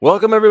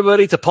Welcome,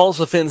 everybody, to Pulse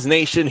of Fins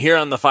Nation here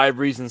on the 5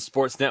 Reasons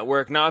Sports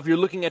Network. Now, if you're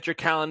looking at your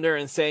calendar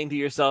and saying to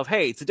yourself,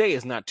 hey, today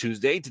is not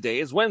Tuesday, today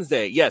is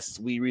Wednesday. Yes,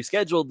 we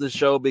rescheduled this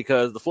show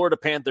because the Florida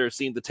Panthers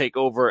seemed to take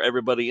over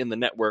everybody in the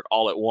network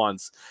all at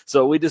once.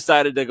 So we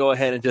decided to go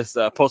ahead and just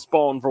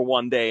postpone for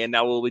one day, and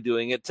now we'll be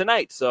doing it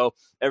tonight. So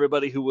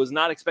everybody who was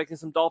not expecting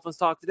some Dolphins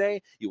talk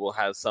today, you will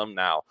have some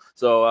now.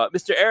 So,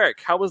 Mr. Eric,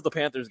 how was the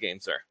Panthers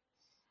game, sir?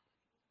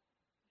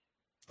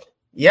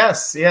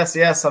 Yes.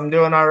 I'm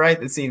doing all right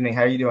this evening.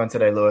 How are you doing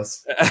today,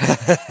 Lewis?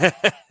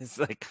 It's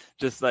Eric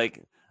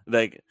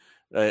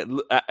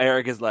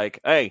is like,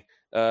 hey,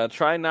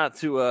 try not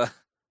to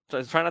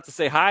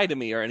say hi to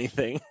me or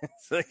anything.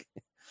 It's like,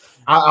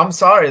 I'm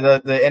sorry,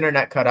 the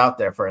internet cut out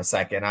there for a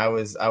second. I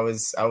was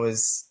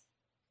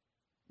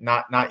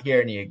not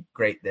hearing you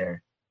great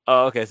there.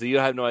 Oh, okay. So you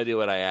have no idea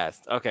what I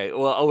asked. Okay.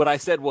 Well, what I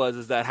said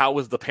was that how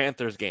was the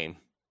Panthers game?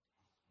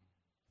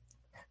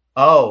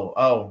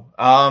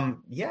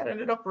 Yeah, it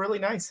ended up really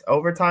nice.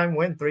 Overtime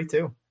win,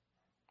 3-2.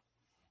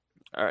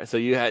 All right, so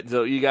you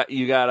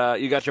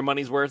got your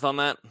money's worth on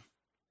that?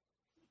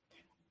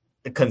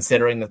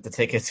 Considering that the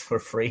tickets were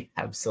free,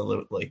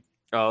 absolutely.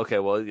 Oh, okay.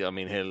 Well, I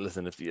mean, hey,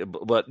 listen, if you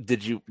got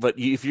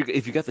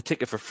the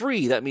ticket for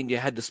free, that means you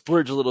had to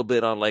splurge a little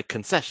bit on like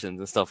concessions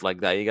and stuff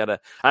like that. You gotta,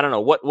 I don't know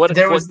what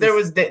there was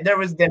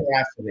dinner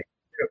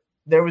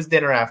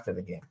after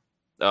the game.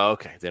 Oh,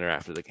 okay. Dinner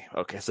after the game.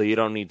 Okay. So you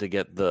don't need to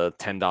get the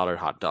 $10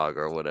 hot dog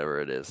or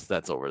whatever it is.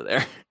 That's over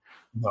there.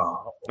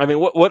 No. I mean,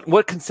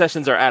 what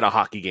concessions are at a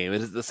hockey game?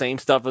 Is it the same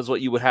stuff as what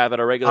you would have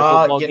at a regular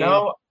football game?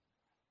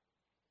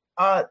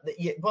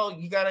 Well,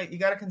 you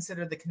gotta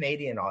consider the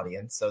Canadian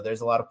audience. So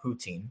there's a lot of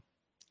poutine.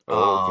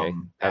 Oh, okay.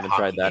 Haven't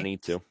tried that.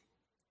 Need to.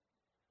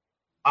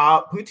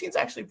 Poutine's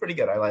actually pretty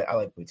good. I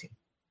like poutine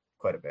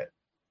quite a bit.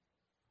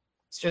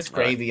 It's just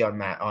gravy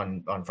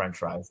on French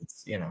fries.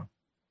 It's, you know.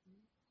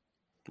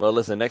 Well,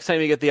 listen, next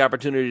time you get the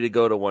opportunity to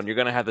go to one, you're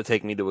going to have to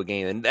take me to a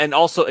game and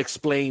also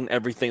explain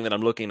everything that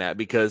I'm looking at,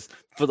 because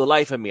for the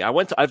life of me,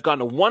 I've gone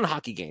to one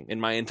hockey game in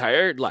my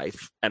entire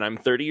life, and I'm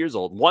 30 years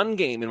old, one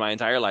game in my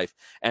entire life.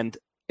 And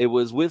it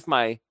was with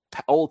my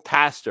old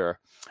pastor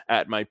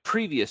at my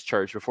previous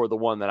church before the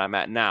one that I'm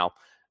at now.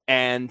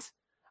 And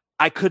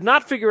I could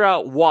not figure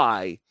out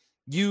why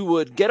you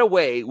would get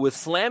away with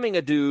slamming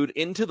a dude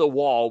into the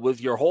wall with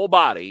your whole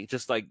body,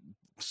 just like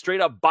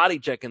straight up body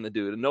checking the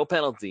dude and no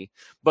penalty.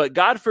 But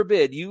God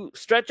forbid you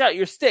stretch out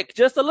your stick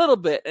just a little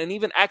bit and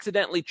even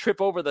accidentally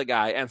trip over the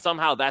guy, and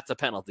somehow that's a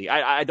penalty.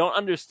 I don't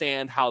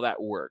understand how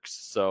that works.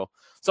 So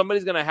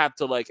somebody's going to have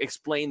to like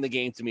explain the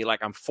game to me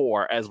like I'm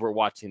 4 as we're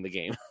watching the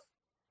game.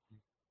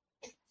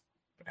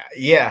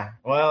 Yeah.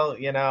 Well,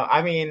 you know,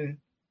 I mean,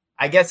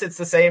 I guess it's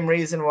the same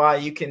reason why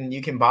you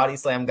can body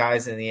slam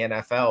guys in the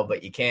NFL,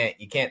 but you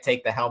can't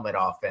take the helmet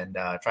off and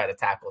try to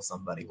tackle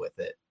somebody with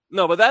it.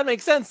 No, but that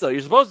makes sense though.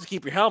 You're supposed to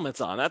keep your helmets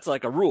on. That's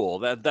like a rule.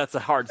 That's a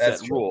hard set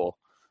rule.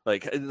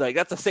 Like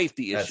that's a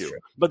safety issue.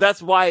 But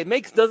that's why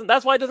it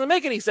doesn't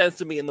make any sense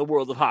to me in the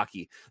world of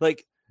hockey.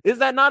 Like, is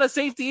that not a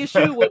safety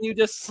issue when you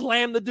just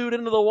slam the dude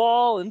into the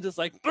wall and just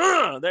like,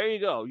 there you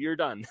go, you're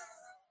done?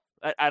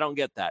 I don't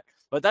get that.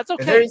 But that's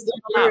okay. There's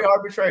very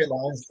arbitrary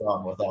lines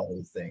drawn with all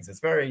these things. It's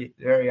very,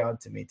 very odd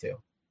to me too.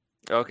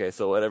 Okay,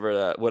 so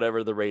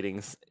whatever the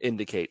ratings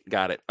indicate.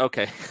 Got it.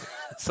 Okay.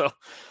 So,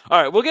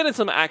 all right, we'll get into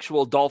some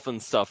actual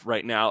Dolphins stuff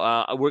right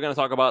now. We're going to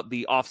talk about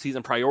the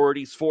offseason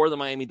priorities for the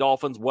Miami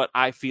Dolphins, what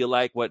I feel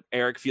like, what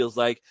Eric feels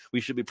like we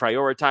should be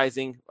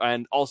prioritizing.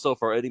 And also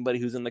for anybody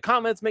who's in the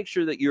comments, make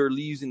sure that you're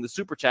using the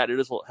Super Chat. It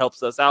just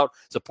helps us out,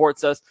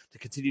 supports us to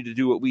continue to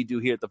do what we do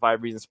here at the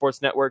 5 Reasons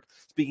Sports Network.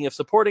 Speaking of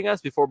supporting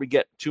us, before we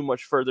get too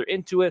much further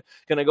into it,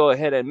 going to go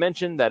ahead and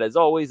mention that, as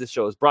always, this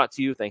show is brought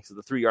to you thanks to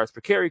the 3 Yards Per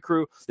Carry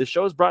crew. This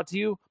show is brought to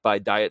you by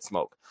Diet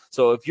Smoke.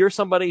 So if you're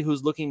somebody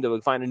who's looking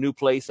to find a new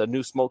place, a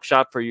new smoke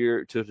shop for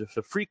to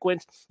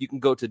frequent, you can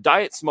go to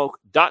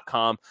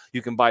dietsmoke.com.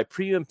 You can buy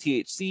premium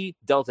THC,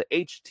 Delta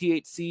H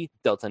THC,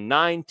 Delta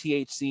 9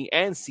 THC,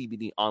 and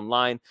CBD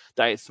online.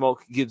 Diet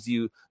Smoke gives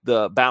you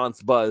the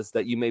balanced buzz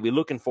that you may be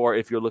looking for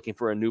if you're looking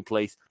for a new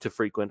place to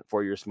frequent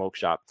for your smoke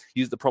shop.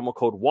 Use the promo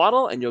code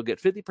WADDLE and you'll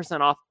get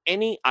 50% off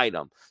any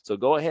item. So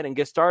go ahead and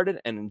get started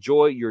and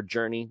enjoy your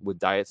journey with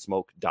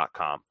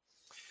dietsmoke.com.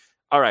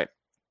 All right.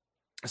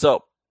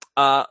 So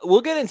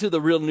we'll get into the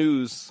real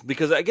news,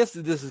 because I guess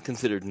this is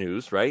considered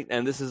news, right?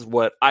 And this is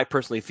what I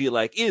personally feel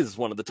like is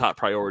one of the top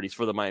priorities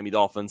for the Miami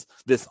Dolphins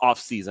this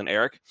offseason,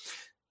 Eric.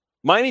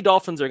 Miami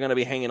Dolphins are going to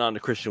be hanging on to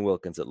Christian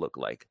Wilkins, it looked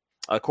like.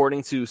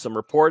 According to some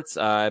reports,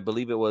 I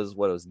believe it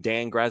was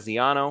Dan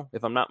Graziano,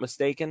 if I'm not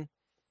mistaken.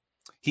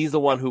 He's the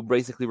one who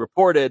basically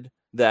reported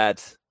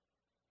that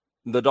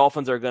the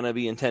Dolphins are going to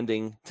be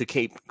intending to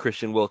keep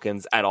Christian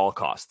Wilkins at all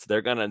costs.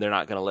 They're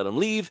not going to let him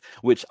leave,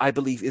 which I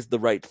believe is the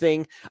right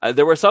thing.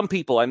 There were some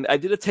people, I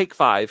did a Take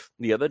 5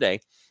 the other day,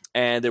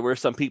 and there were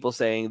some people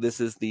saying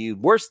this is the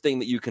worst thing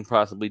that you can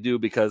possibly do,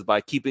 because by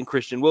keeping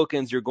Christian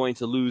Wilkins, you're going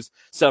to lose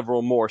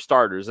several more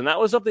starters. And that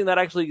was something that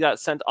actually got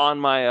sent on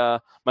my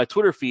my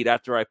Twitter feed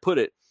after I put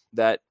it,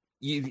 that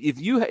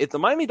if the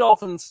Miami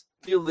Dolphins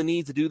feel the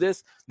need to do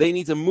this, they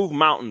need to move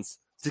mountains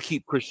to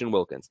keep Christian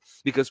Wilkins.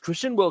 Because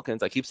Christian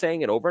Wilkins, I keep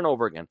saying it over and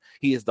over again,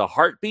 he is the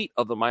heartbeat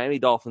of the Miami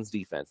Dolphins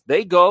defense.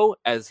 They go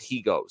as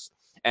he goes.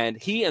 And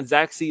he and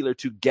Zach Sealer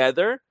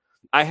together,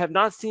 I have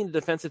not seen a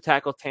defensive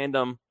tackle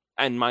tandem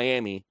in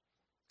Miami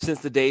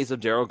since the days of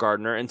Daryl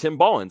Gardner and Tim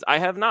Bowens. I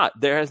have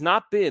not. There has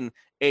not been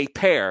a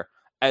pair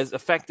as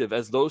effective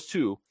as those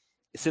two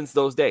since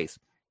those days.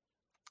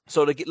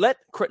 So to let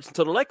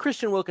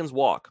Christian Wilkins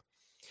walk,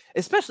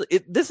 especially,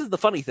 this is the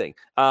funny thing.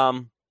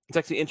 It's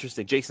actually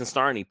interesting. Jason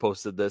Starney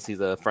posted this. He's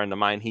a friend of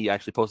mine. He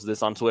actually posted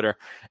this on Twitter.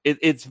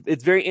 It's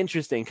very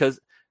interesting because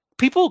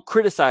people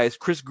criticize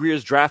Chris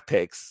Greer's draft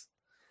picks,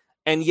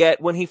 and yet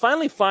when he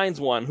finally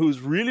finds one who's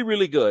really,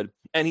 really good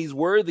and he's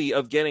worthy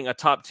of getting a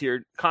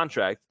top-tier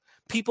contract,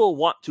 people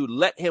want to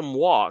let him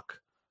walk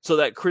so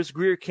that Chris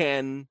Grier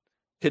can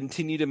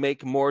continue to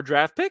make more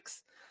draft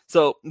picks.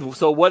 So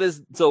what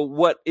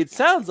it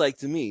sounds like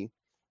to me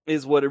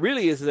is what it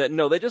really is that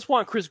no, they just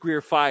want Chris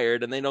Grier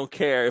fired and they don't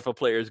care if a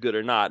player is good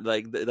or not.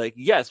 Like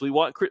yes, we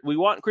want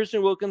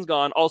Christian Wilkins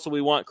gone. Also,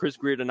 we want Chris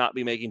Grier to not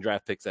be making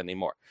draft picks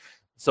anymore.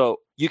 So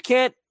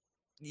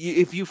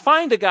if you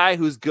find a guy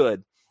who's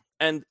good,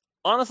 and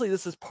honestly,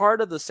 this is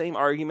part of the same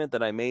argument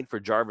that I made for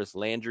Jarvis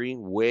Landry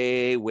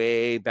way,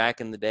 way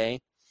back in the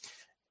day.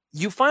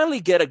 You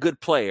finally get a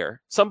good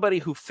player, somebody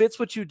who fits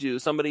what you do,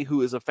 somebody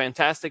who is a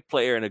fantastic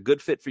player and a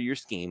good fit for your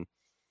scheme,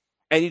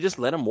 and you just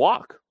let him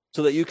walk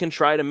so that you can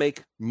try to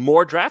make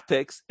more draft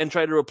picks and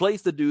try to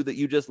replace the dude that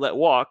you just let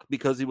walk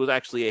because he was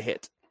actually a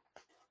hit.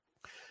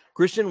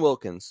 Christian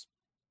Wilkins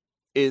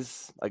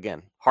is,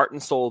 again, heart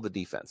and soul of the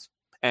defense.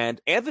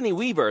 And Anthony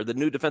Weaver, the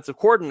new defensive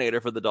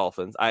coordinator for the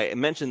Dolphins, I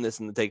mentioned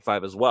this in the Take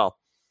 5 as well.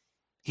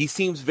 He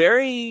seems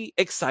very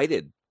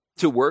excited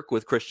to work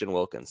with Christian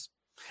Wilkins.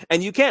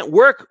 And you can't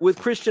work with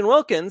Christian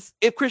Wilkins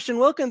if Christian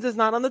Wilkins is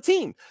not on the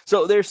team.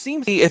 So there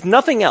seems to be, if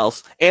nothing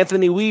else,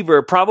 Anthony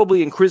Weaver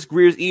probably in Chris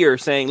Grier's ear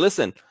saying,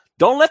 listen,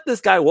 don't let this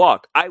guy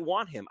walk. I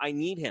want him. I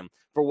need him.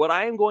 For what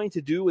I am going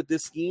to do with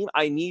this scheme,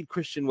 I need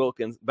Christian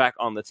Wilkins back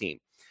on the team.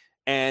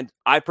 And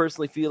I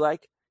personally feel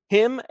like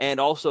him and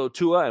also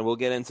Tua, and we'll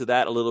get into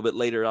that a little bit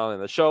later on in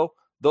the show,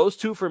 those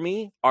two for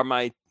me are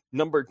my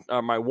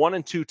 1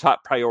 and 2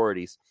 top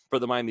priorities for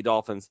the Miami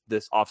Dolphins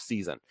this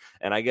offseason.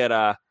 And I get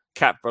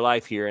Cap for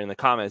life here in the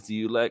comments. Do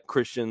you let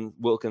Christian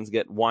Wilkins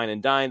get wine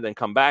and dine, then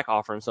come back,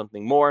 offer him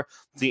something more?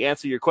 To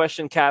answer your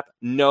question, Cap,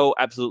 no,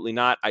 absolutely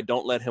not. I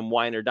don't let him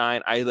wine or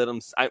dine. I let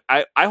him.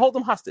 I hold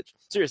him hostage,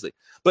 seriously.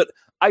 But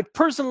I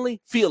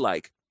personally feel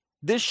like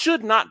this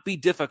should not be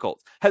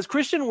difficult. Has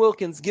Christian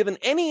Wilkins given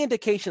any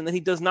indication that he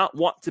does not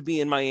want to be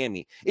in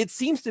Miami? It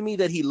seems to me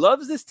that he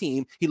loves this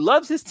team. He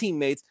loves his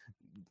teammates.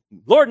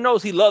 Lord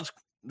knows he loves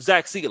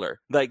Zach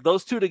Sealer. Like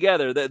those two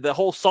together, the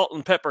whole salt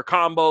and pepper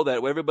combo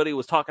that everybody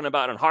was talking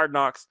about in Hard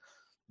Knocks,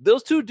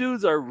 those two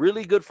dudes are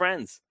really good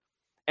friends.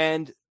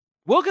 And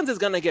Wilkins is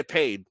going to get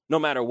paid no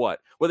matter what.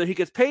 Whether he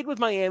gets paid with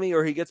Miami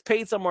or he gets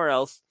paid somewhere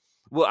else,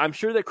 well, I'm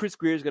sure that Chris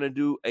Grier is going to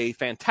do a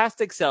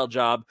fantastic sell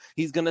job.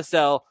 He's going to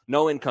sell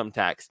no income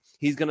tax.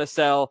 He's going to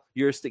sell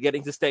you're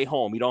getting to stay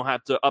home. You don't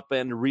have to up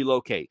and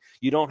relocate.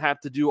 You don't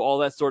have to do all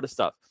that sort of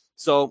stuff.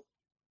 So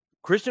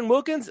Christian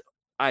Wilkins,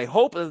 I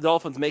hope the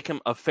Dolphins make him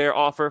a fair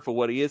offer for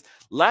what he is.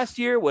 Last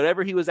year,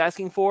 whatever he was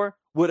asking for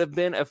would have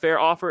been a fair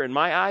offer in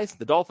my eyes.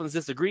 The Dolphins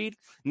disagreed.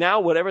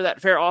 Now, whatever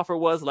that fair offer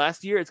was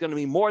last year, it's going to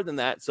be more than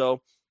that.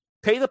 So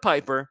pay the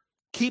piper.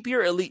 Keep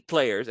your elite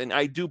players, and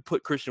I do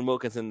put Christian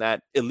Wilkins in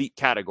that elite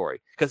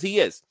category because he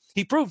is.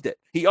 He proved it.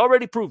 He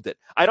already proved it.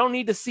 I don't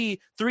need to see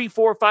 3,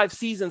 4, 5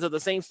 seasons of the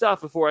same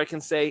stuff before I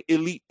can say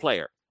elite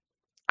player.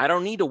 I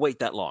don't need to wait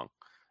that long.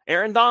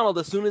 Aaron Donald,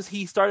 as soon as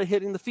he started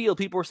hitting the field,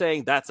 people were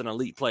saying that's an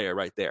elite player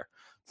right there.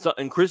 So,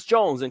 and Chris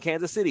Jones in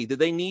Kansas City, did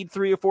they need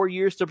 3 or 4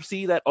 years to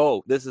see that?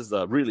 Oh, this is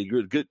a really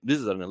good. This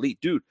is an elite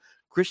dude.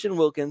 Christian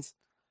Wilkins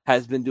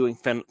has been doing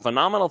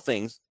phenomenal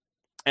things,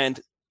 and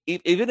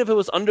even if it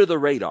was under the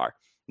radar,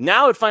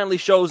 now it finally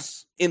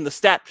shows in the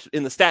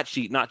stat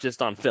sheet, not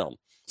just on film.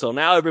 So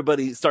now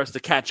everybody starts to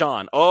catch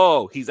on.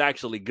 Oh, he's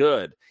actually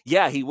good.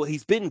 Yeah,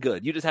 he's been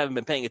good. You just haven't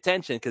been paying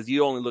attention because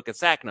you only look at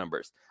sack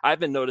numbers. I've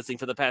been noticing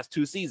for the past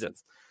 2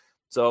 seasons.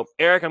 So,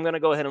 Eric, I'm going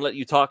to go ahead and let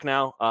you talk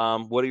now.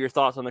 What are your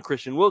thoughts on the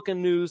Christian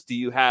Wilkins news? Do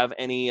you have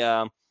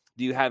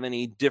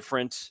any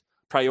different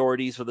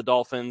priorities for the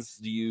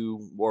Dolphins?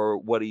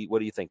 What are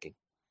you thinking?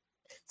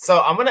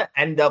 So I'm going to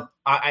end up,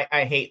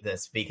 I hate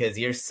this because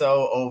you're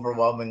so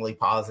overwhelmingly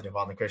positive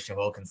on the Christian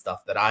Wilkins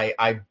stuff that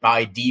I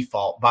by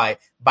default,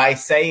 by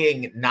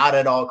saying not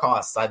at all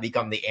costs, I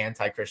become the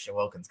anti-Christian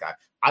Wilkins guy.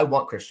 I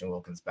want Christian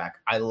Wilkins back.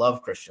 I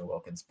love Christian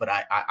Wilkins, but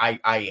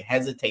I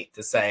hesitate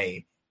to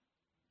say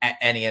at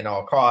any and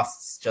all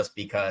costs just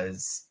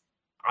because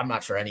I'm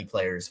not sure any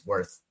player is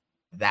worth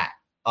that.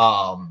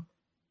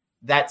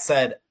 That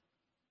said,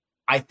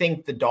 I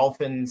think the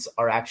Dolphins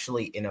are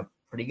actually in a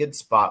pretty good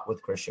spot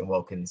with Christian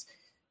Wilkins,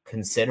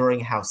 considering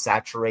how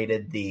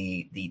saturated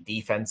the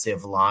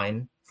defensive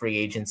line free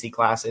agency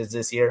class is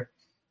this year.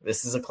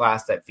 This is a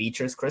class that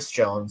features Chris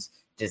Jones.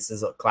 This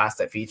is a class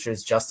that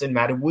features Justin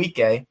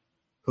Madubuike,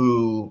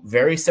 who,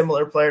 very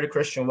similar player to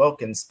Christian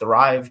Wilkins,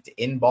 thrived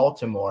in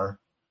Baltimore,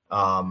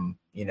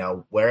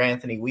 where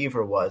Anthony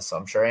Weaver was. So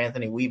I'm sure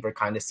Anthony Weaver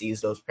kind of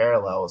sees those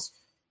parallels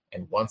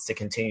and wants to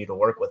continue to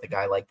work with a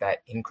guy like that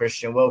in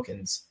Christian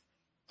Wilkins.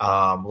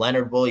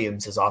 Leonard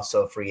Williams is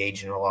also a free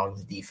agent along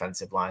the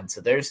defensive line.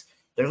 So there's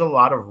a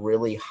lot of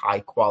really high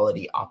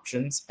quality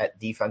options at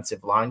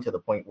defensive line, to the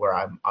point where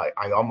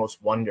I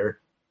almost wonder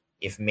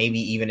if maybe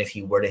even if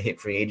he were to hit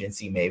free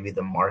agency, maybe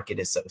the market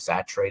is so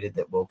saturated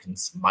that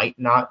Wilkins might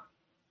not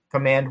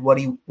command what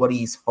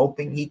he's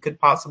hoping he could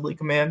possibly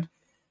command.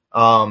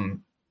 I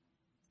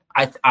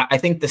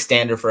think the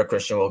standard for a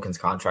Christian Wilkins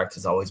contract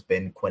has always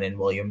been Quinnen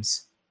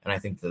Williams, and I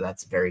think that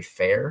that's very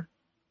fair.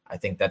 I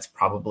think that's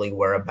probably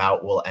where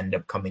about we'll end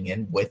up coming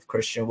in with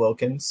Christian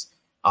Wilkins.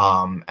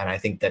 And I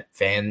think that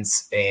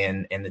fans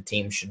and the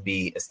team should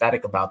be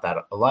ecstatic about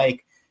that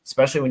alike,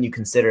 especially when you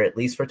consider, at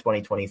least for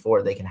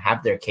 2024, they can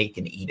have their cake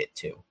and eat it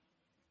too.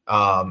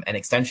 An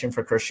extension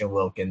for Christian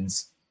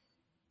Wilkins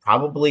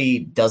probably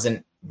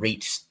doesn't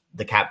reach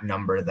the cap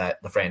number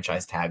that the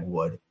franchise tag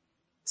would.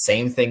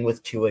 Same thing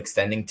with Tua.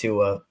 Extending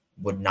Tua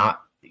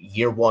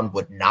year one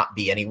would not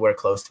be anywhere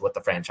close to what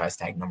the franchise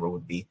tag number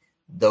would be.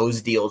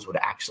 Those deals would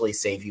actually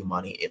save you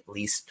money, at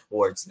least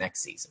towards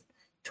next season.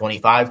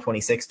 25,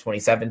 26,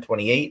 27,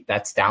 28,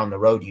 that's down the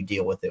road. You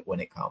deal with it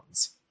when it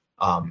comes.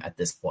 At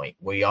this point,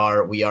 we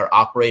are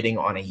operating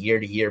on a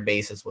year-to-year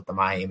basis with the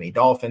Miami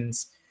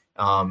Dolphins.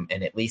 And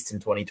at least in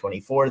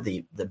 2024,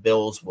 the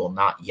bills will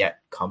not yet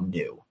come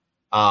due.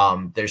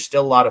 There's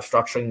still a lot of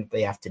structuring that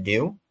they have to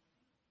do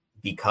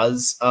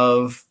because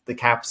of the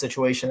cap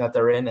situation that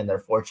they're in, and they're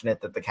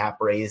fortunate that the cap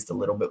raised a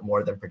little bit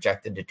more than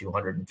projected to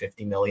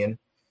 $250 million.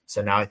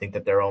 So now I think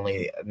that they're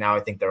only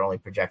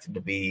projected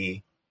to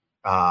be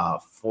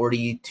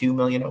 $42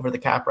 million over the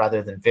cap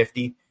rather than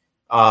 50.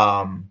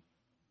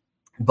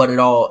 But it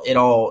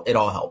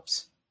all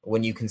helps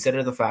when you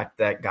consider the fact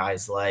that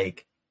guys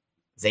like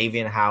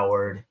Xavier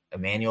Howard,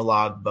 Emmanuel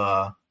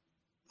Ogbah,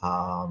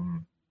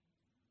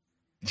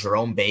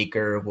 Jerome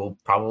Baker will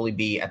probably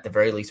be at the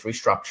very least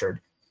restructured.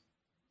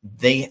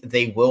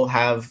 They will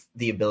have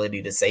the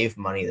ability to save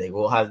money. They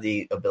will have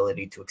the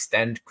ability to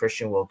extend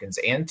Christian Wilkins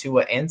and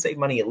Tua and save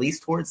money at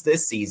least towards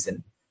this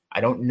season.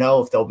 I don't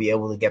know if they'll be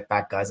able to get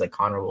back guys like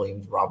Connor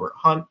Williams, Robert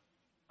Hunt.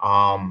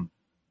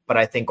 But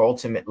I think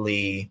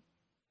ultimately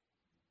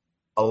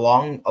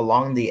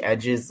along the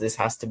edges, this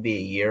has to be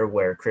a year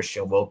where Chris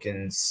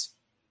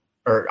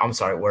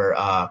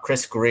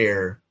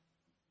Greer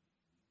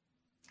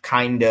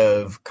kind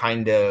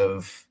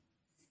of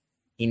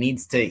he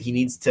needs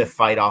to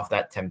fight off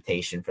that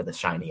temptation for the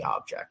shiny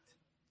object.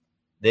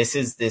 This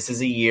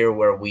is a year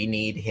where we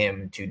need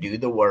him to do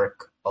the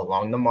work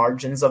along the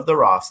margins of the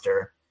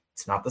roster.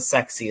 It's not the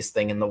sexiest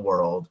thing in the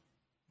world,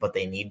 but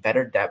they need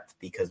better depth,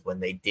 because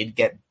when they did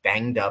get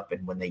banged up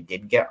and when they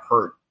did get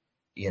hurt,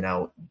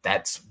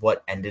 that's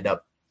what ended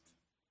up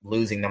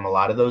losing them a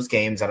lot of those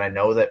games. And I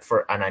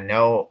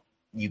know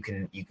you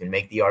can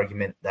make the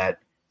argument that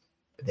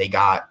they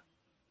got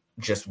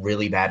just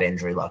really bad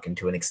injury luck, and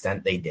to an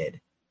extent they did.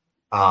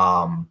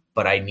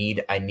 But I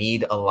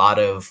need a lot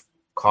of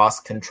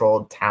cost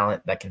controlled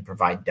talent that can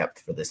provide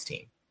depth for this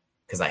team,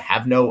 because I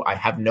have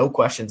no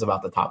questions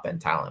about the top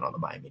end talent on the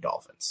Miami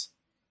Dolphins.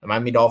 The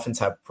Miami Dolphins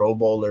have Pro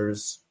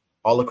Bowlers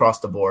all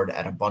across the board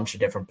at a bunch of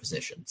different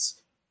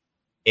positions.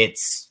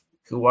 It's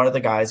who are the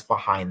guys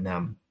behind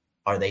them?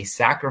 Are they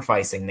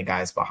sacrificing the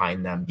guys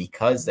behind them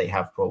because they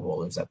have Pro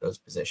Bowlers at those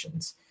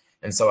positions?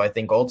 And so I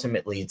think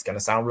ultimately it's going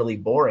to sound really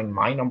boring.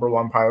 My number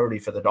one priority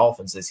for the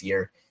Dolphins this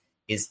year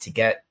is to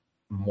get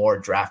more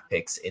draft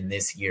picks in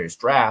this year's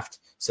draft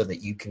so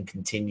that you can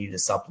continue to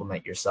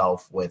supplement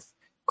yourself with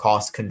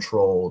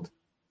cost-controlled,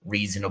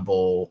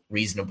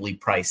 reasonably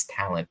priced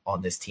talent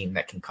on this team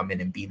that can come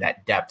in and be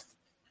that depth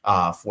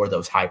for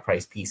those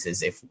high-priced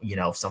pieces if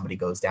somebody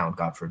goes down,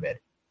 God forbid.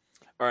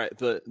 All right,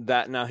 but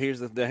here's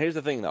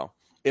the thing though.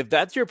 If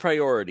that's your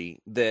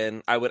priority,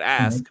 then I would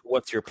ask,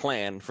 what's your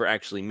plan for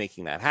actually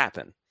making that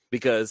happen?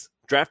 Because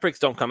draft picks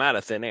don't come out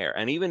of thin air.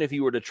 And even if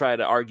you were to try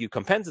to argue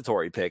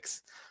compensatory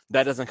picks,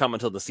 that doesn't come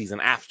until the season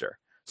after.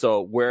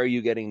 So where are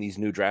you getting these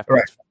new draft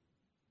picks from?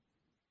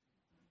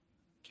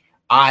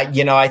 I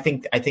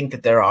think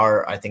that there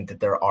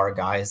are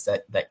guys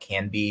that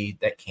can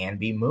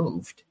be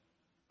moved.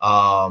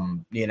 I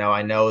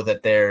know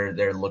that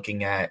they're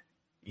looking at,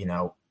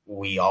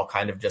 we all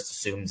kind of just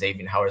assume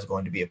Xavier Howard is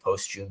going to be a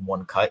post-June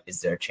 1 cut.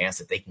 Is there a chance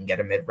that they can get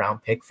a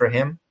mid-round pick for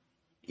him?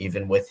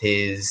 Even with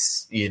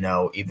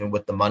even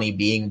with the money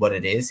being what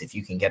it is, if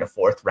you can get a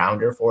 4th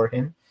rounder for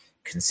him,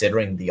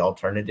 considering the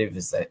alternative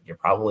is that you're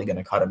probably going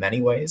to cut him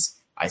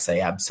anyways, I say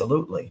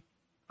absolutely.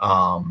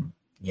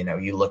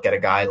 You look at a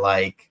guy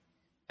like,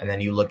 and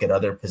then you look at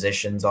other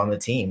positions on the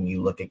team.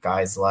 You look at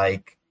guys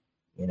like,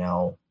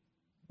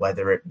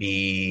 whether it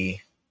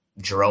be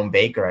Jerome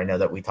Baker. I know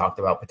that we talked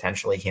about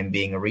potentially him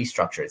being a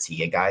restructure. Is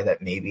he a guy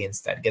that maybe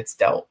instead gets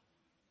dealt?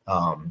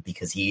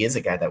 Because he is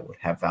a guy that would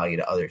have value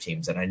to other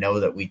teams. And I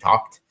know that we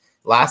talked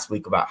last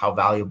week about how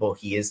valuable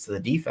he is to the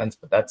defense,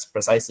 but that's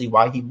precisely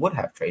why he would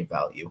have trade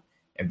value.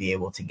 and be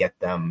able to get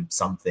them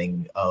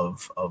something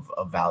of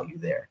value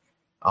there.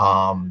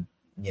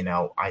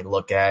 I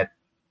look at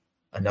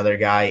another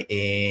guy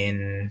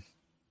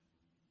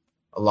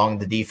along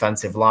the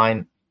defensive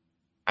line.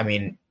 I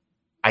mean,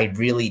 I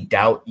really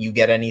doubt you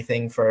get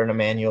anything for an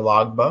Emmanuel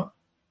Ogbah.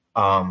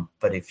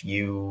 But if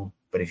you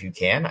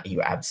can,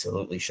 you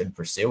absolutely should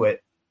pursue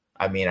it.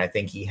 I mean, I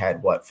think he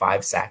had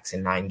 5 sacks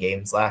in 9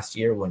 games last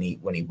year when he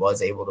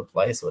was able to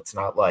play. So it's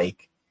not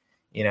like,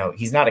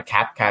 he's not a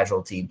cap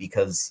casualty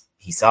because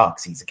he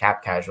sucks. He's a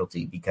cap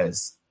casualty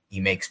because he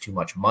makes too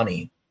much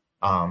money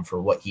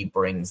for what he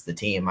brings the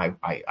team.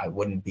 I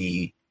wouldn't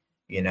be,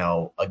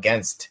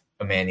 against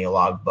Emmanuel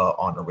Ogbah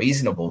on a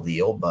reasonable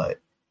deal, but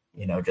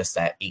just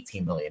at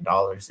 $18 million,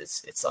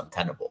 it's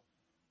untenable.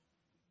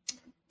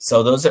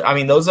 So those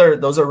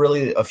are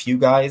really a few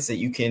guys that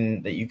you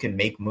can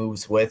make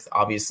moves with.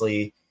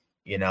 Obviously,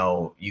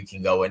 you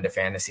can go into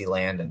fantasy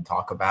land and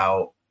talk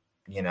about,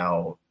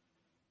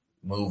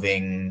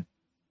 moving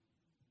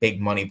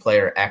big money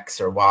player X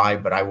or Y,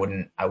 but I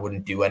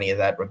wouldn't do any of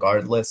that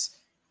regardless.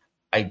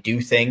 I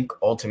do think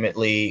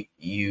ultimately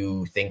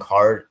you think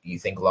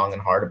long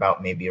and hard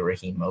about maybe a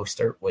Raheem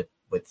Mostert with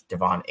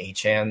Devon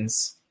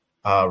Achan's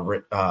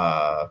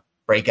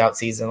breakout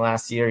season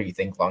last year. You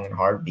think long and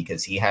hard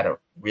because he had a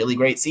really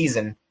great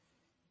season.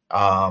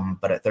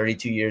 But at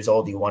 32 years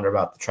old, you wonder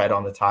about the tread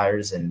on the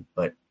tires.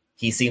 But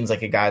he seems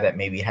like a guy that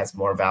maybe has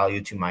more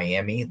value to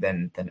Miami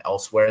than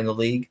elsewhere in the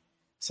league.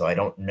 So I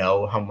don't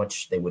know how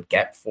much they would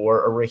get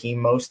for a Raheem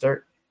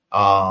Mostert.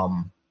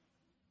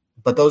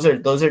 But those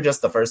are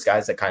just the first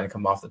guys that kind of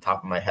come off the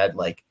top of my head,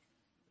 like,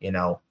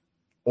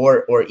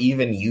 or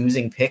even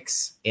using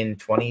picks in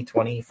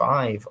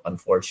 2025,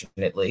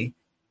 unfortunately,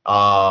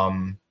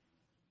 to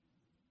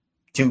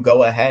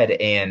go ahead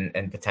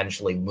and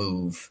potentially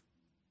move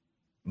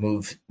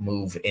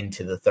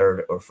into the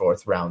 3rd or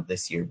 4th round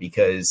this year,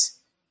 because,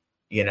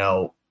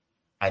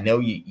 I know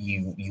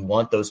you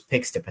want those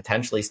picks to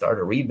potentially start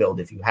a rebuild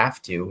if you have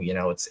to.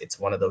 It's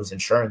one of those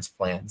insurance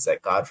plans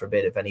that, God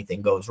forbid, if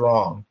anything goes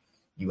wrong,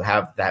 you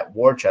have that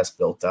war chest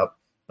built up.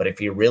 But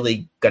if you're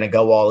really going to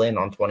go all in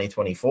on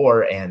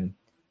 2024, and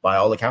by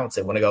all accounts,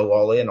 they want to go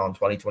all in on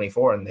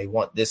 2024 and they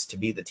want this to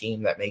be the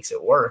team that makes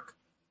it work,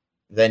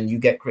 then you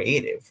get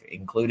creative,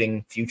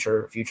 including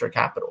future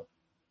capital.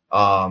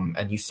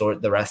 And you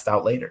sort the rest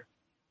out later.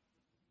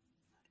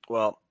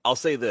 Well, I'll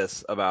say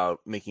this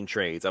about making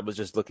trades. I was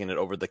just looking at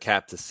over the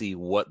cap to see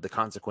what the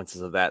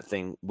consequences of that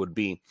thing would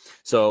be.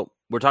 So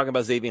we're talking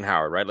about Xavier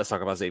Howard, right? Let's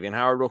talk about Xavier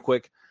Howard real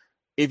quick.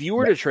 If you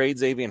were to trade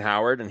Xavier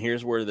Howard, and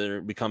here's where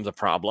there becomes a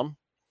problem,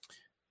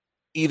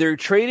 either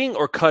trading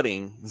or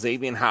cutting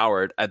Xavier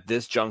Howard at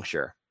this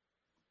juncture,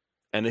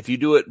 and if you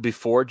do it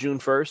before June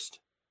 1st,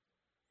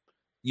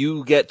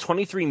 you get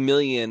 $23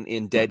 million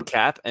in dead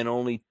cap and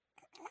only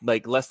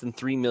like less than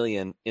 $3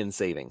 million in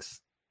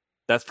savings.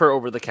 That's per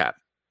over the cap.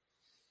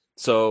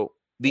 So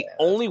the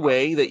only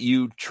way that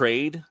you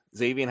trade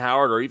Xavier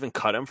Howard, or even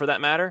cut him for that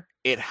matter,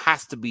 it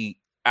has to be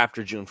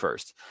after June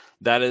 1st.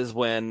 That is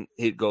when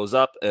it goes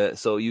up.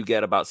 So you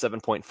get about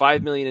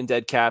 $7.5 million in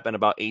dead cap and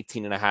about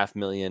 $18.5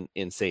 million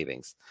in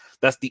savings.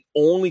 That's the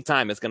only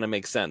time it's going to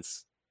make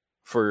sense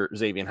for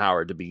Xavier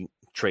Howard to be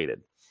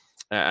traded.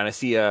 And I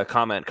see a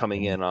comment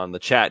coming in on the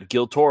chat.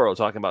 Gil Toro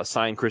talking about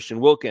sign Christian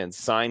Wilkins,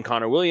 sign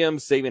Connor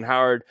Williams, Xavier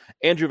Howard,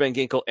 Andrew Van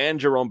Ginkel, and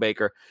Jerome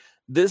Baker.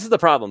 This is the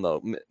problem,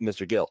 though,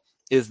 Mr. Gill,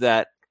 is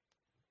that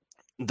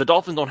the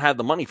Dolphins don't have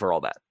the money for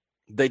all that.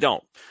 They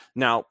don't.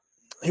 Now,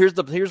 here's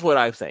what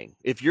I'm saying.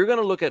 If you're going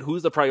to look at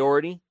who's the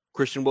priority,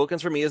 Christian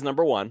Wilkins for me is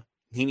number one.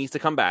 He needs to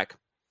come back.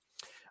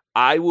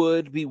 I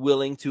would be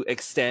willing to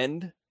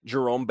extend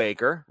Jerome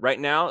Baker. Right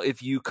now,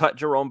 if you cut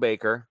Jerome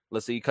Baker,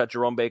 let's say you cut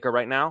Jerome Baker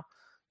right now,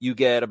 you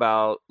get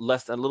about a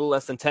little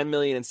less than $10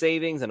 million in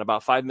savings and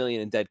about $5 million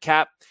in dead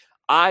cap.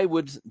 I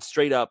would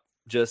straight up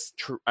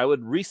I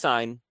would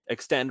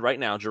extend right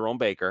now Jerome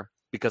Baker,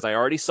 because I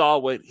already saw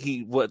what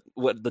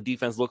the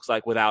defense looks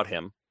like without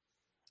him.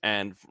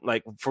 And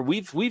like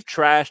we've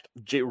trashed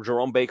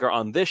Jerome Baker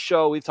on this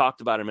show. We've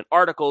talked about him in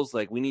articles.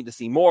 Like, we need to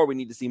see more. We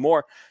need to see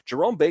more.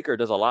 Jerome Baker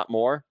does a lot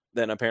more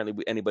than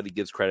apparently anybody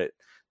gives credit.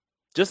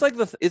 Just like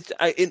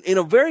in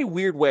a very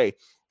weird way,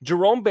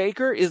 Jerome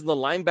Baker is the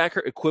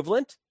linebacker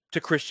equivalent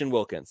to Christian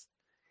Wilkins.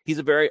 He's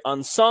a very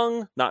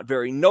unsung, not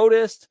very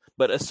noticed,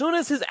 but as soon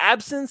as his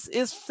absence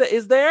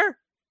is there,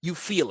 you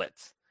feel it.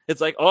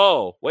 It's like,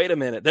 oh, wait a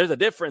minute, there's a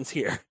difference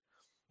here.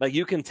 Like,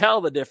 you can tell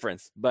the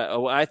difference,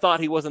 but I thought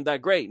he wasn't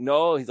that great.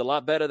 No, he's a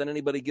lot better than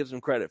anybody gives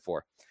him credit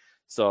for.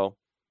 So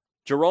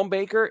Jerome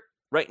Baker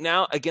right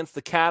now against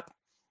the cap,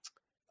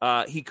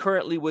 he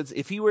currently would,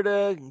 if he were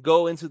to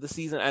go into the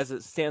season as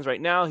it stands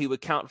right now, he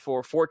would count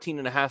for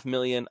 $14.5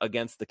 million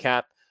against the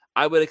cap.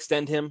 I would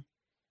extend him.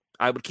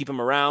 I would keep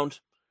him around.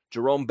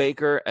 Jerome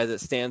Baker, as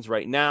it stands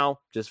right now,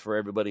 just for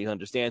everybody who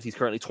understands, he's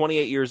currently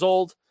 28 years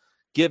old.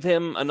 Give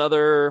him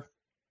another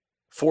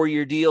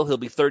 4-year deal. He'll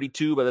be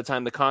 32 by the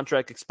time the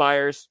contract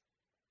expires.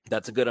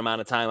 That's a good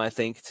amount of time, I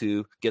think,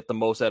 to get the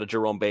most out of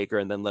Jerome Baker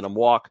and then let him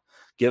walk.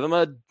 Give him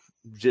a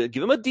give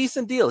him a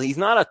decent deal. He's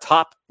not a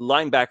top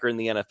linebacker in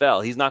the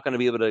NFL. He's not going to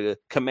be able to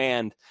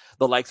command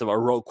the likes of a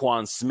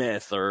Roquan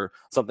Smith or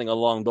something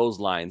along those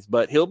lines,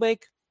 but he'll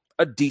make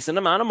a decent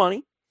amount of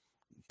money.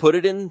 Put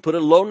a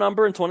low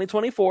number in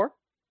 2024,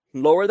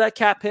 lower that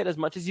cap hit as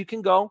much as you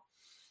can go.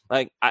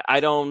 Like, I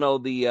don't know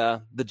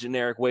the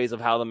generic ways of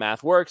how the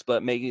math works,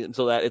 but make it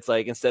so that it's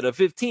like, instead of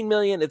 15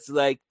 million, it's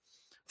like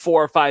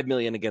 4 or 5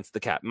 million against the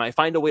cap. Might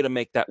find a way to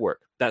make that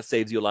work. That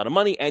saves you a lot of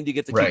money, and you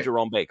get to keep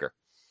Jerome Baker.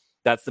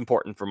 That's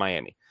important for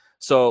Miami.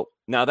 So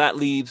now that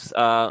leaves,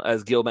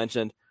 as Gil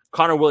mentioned,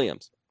 Connor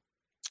Williams.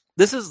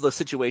 This is the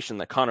situation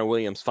that Connor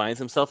Williams finds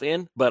himself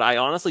in, but I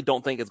honestly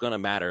don't think it's going to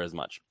matter as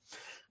much.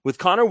 With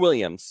Connor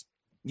Williams,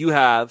 you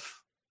have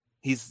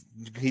he's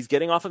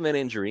getting off of an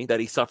injury that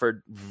he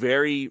suffered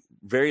very,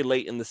 very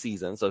late in the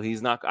season. So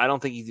I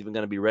don't think he's even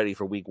going to be ready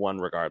for week 1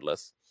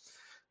 regardless.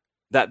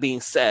 That being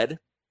said,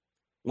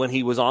 when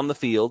he was on the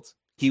field,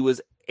 he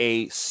was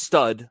a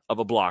stud of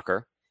a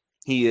blocker.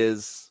 He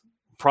is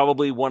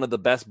probably one of the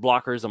best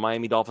blockers the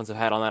Miami Dolphins have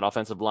had on that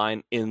offensive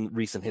line in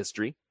recent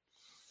history.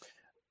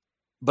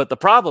 But the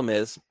problem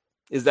is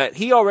that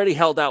he already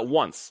held out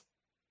once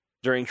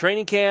during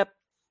training camp,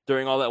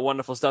 during all that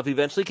wonderful stuff. He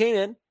eventually came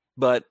in,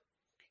 but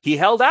he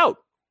held out.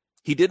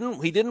 He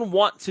didn't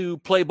want to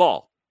play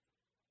ball.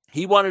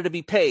 He wanted to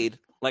be paid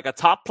like a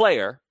top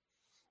player.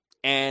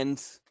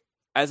 And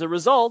as a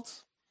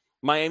result,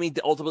 Miami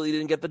ultimately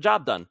didn't get the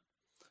job done.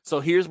 So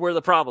here's where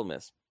the problem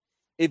is.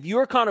 If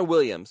you're Connor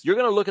Williams, you're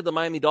going to look at the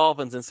Miami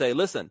Dolphins and say,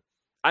 listen,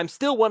 I'm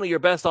still one of your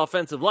best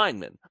offensive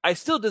linemen. I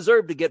still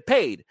deserve to get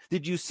paid.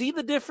 Did you see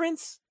the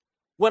difference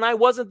when I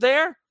wasn't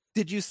there?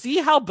 Did you see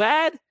how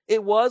bad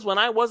it was when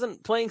I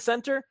wasn't playing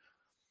center?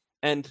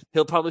 And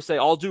he'll probably say,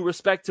 all due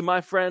respect to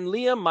my friend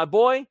Liam, my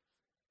boy,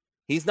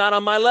 he's not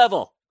on my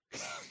level.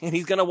 And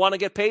he's going to want to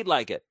get paid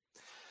like it.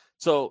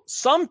 So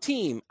some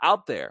team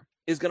out there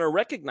is going to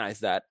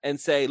recognize that and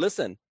say,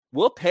 listen,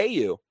 we'll pay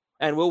you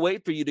and we'll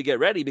wait for you to get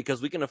ready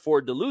because we can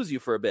afford to lose you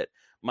for a bit.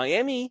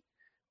 Miami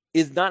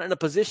is not in a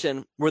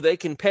position where they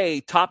can pay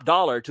top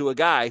dollar to a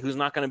guy who's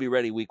not going to be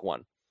ready week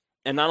 1.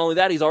 And not only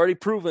that, he's already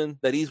proven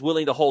that he's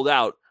willing to hold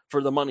out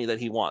for the money that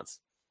he wants.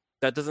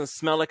 That doesn't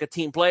smell like a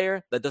team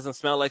player. That doesn't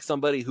smell like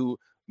somebody who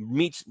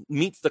meets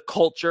the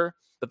culture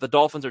that the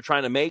Dolphins are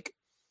trying to make.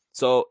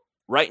 So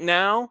right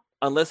now,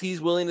 unless he's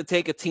willing to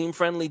take a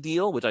team-friendly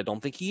deal, which I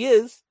don't think he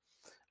is,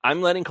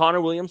 I'm letting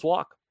Connor Williams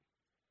walk.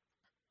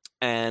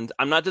 And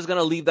I'm not just going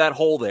to leave that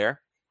hole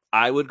there.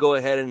 I would go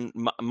ahead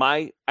and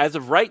as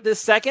of right this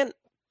second,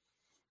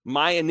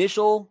 my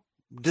initial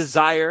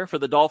desire for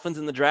the Dolphins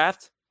in the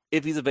draft,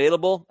 if he's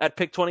available at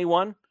pick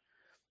 21,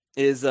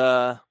 is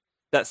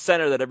that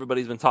center that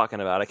everybody's been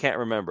talking about. I can't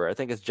remember. I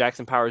think it's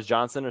Jackson Powers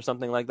Johnson or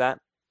something like that.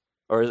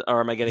 Or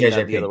am I getting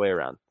that the other way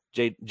around?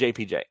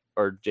 JPJ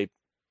or JPJ?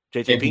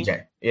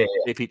 JPJ. Yeah.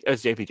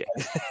 It's JPJ.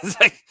 It's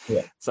like,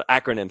 so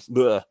acronyms.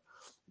 Blah.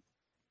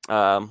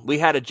 We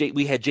had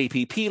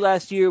JPP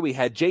last year. We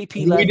had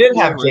JP last year. We did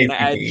have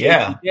JPP,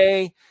 yeah.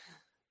 JPJ.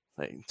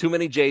 Like, too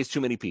many J's,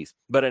 too many P's.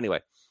 But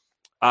anyway,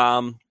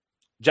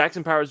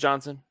 Jackson Powers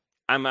Johnson,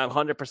 I'm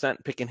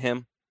 100% picking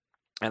him.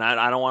 And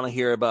I don't want to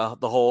hear about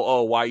the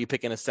whole, why are you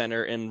picking a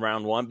center in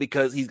round 1?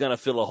 Because he's going to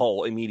fill a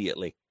hole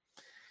immediately.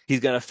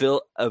 He's going to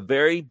fill a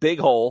very big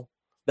hole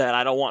that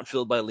I don't want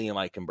filled by Liam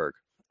Eichenberg.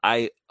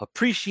 I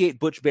appreciate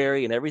Butch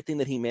Berry and everything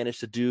that he managed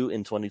to do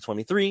in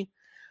 2023.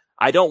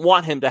 I don't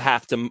want him to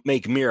have to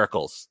make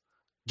miracles.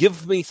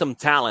 Give me some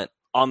talent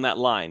on that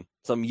line.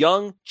 Some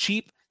young,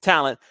 cheap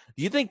talent.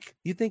 Do you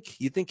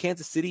think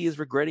Kansas City is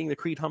regretting the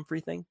Creed Humphrey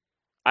thing?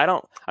 I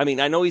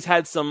know he's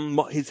had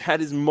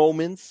his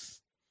moments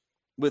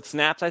with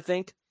snaps, I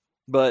think,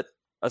 but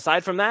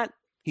aside from that,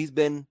 he's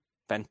been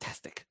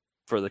fantastic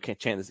for the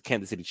Kansas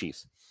City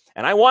Chiefs.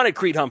 And I wanted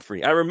Creed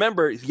Humphrey. I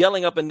remember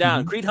yelling up and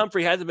down, Creed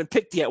Humphrey hasn't been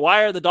picked yet.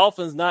 Why are the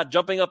Dolphins not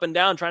jumping up and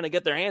down trying to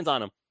get their hands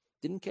on him?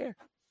 Didn't care.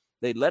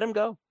 They let him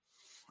go.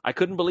 I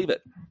couldn't believe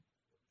it.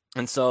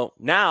 And so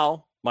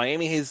now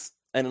Miami is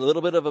in a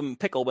little bit of a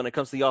pickle when it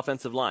comes to the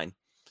offensive line.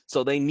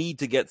 So they need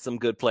to get some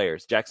good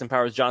players. Jackson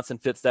Powers Johnson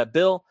fits that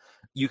bill.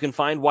 You can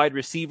find wide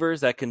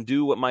receivers that can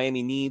do what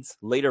Miami needs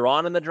later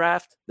on in the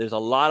draft. There's a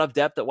lot of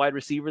depth at wide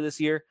receiver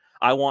this year.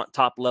 I want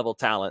top-level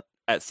talent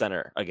at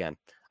center again.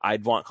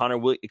 I'd want Connor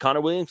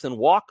Williamson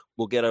walk.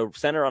 We'll get a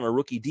center on a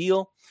rookie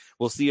deal.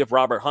 We'll see if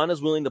Robert Hunt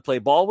is willing to play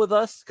ball with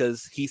us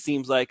because he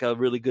seems like a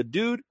really good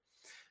dude.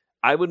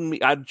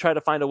 I'd try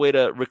to find a way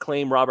to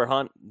reclaim Robert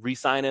Hunt,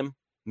 re-sign him,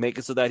 make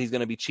it so that he's going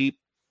to be cheap,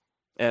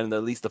 and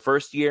at least the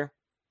first year.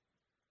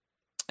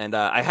 And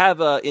I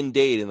have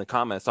Indade in the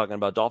comments talking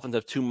about Dolphins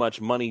have too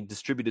much money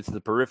distributed to the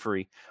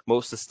periphery.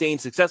 Most sustained,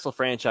 successful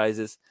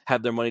franchises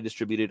have their money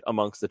distributed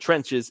amongst the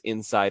trenches,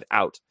 inside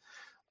out.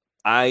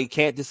 I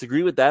can't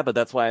disagree with that, but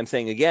that's why I'm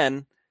saying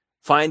again,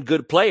 find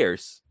good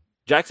players.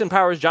 Jackson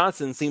Powers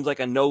Johnson seems like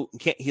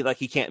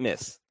he can't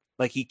miss.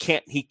 Like he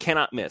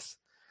cannot miss.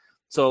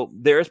 So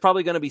there's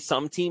probably going to be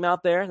some team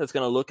out there that's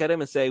going to look at him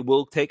and say,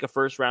 we'll take a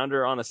first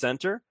rounder on a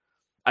center.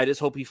 I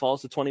just hope he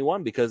falls to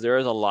 21 because there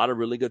is a lot of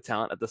really good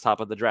talent at the top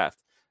of the draft.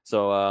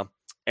 So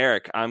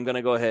Eric, I'm going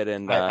to go ahead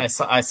and I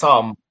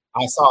saw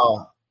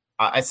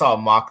a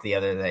mock the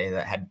other day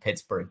that had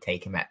Pittsburgh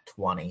take him at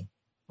 20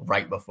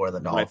 right before the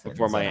Dolphins. Right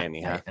before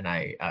Miami, and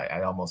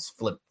I almost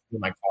flipped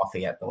my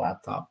coffee at the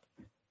laptop.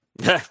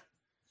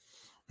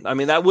 I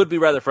mean, that would be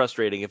rather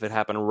frustrating if it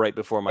happened right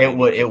before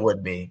Miami. It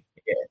would be.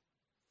 Yeah.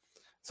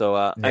 So,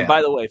 and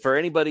by the way, for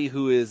anybody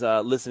who is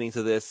listening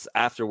to this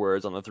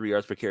afterwards on the 3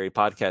 Yards Per Carry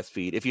podcast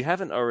feed, if you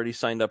haven't already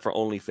signed up for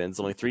OnlyFins,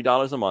 only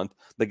 $3 a month,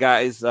 the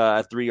guys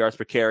at 3 Yards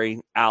Per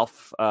Carry,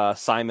 Alf,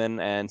 Simon,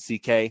 and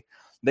CK,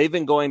 they've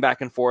been going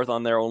back and forth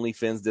on their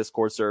OnlyFins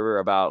Discord server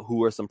about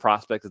who are some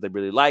prospects that they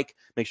really like.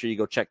 Make sure you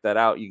go check that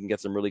out. You can get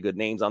some really good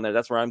names on there.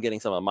 That's where I'm getting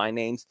some of my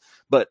names.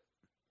 But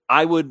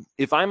I would,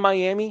 if I'm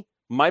Miami,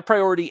 my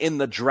priority in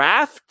the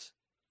draft,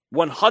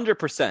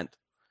 100%,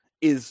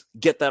 is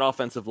get that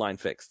offensive line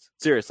fixed.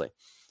 Seriously.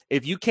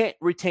 If you can't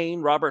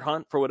retain Robert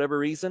Hunt for whatever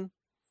reason,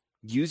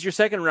 use your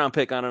second round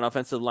pick on an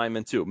offensive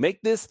lineman too.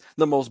 Make this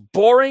the most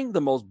boring,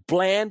 the most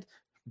bland,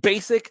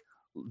 basic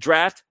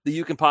draft that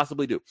you can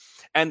possibly do.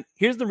 And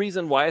here's the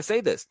reason why I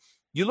say this.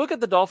 You look at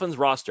the Dolphins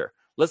roster.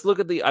 Let's look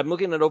at I'm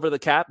looking at over the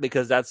cap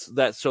because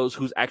that shows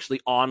who's actually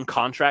on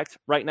contract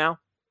right now.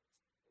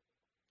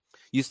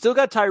 You still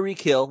got Tyreek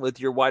Hill with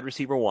your wide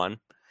receiver 1.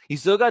 You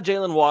still got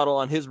Jalen Waddle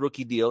on his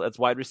rookie deal. That's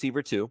wide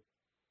receiver 2.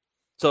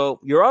 So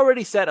you're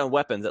already set on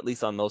weapons, at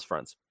least on those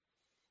fronts.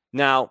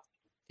 Now,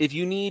 if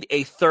you need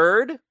a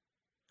third,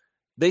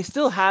 they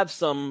still have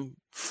some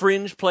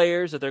fringe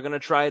players that they're going to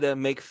try to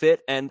make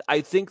fit. And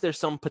I think there's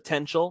some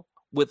potential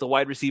with the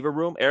wide receiver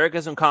room. Eric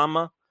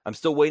Ezukanma, I'm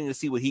still waiting to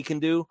see what he can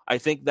do. I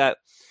think that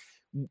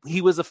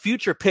he was a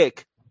future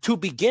pick to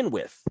begin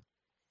with.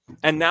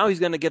 And now he's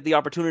going to get the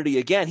opportunity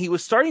again. He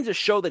was starting to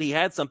show that he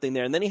had something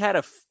there. And then he had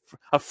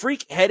a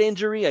freak head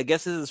injury. I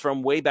guess this is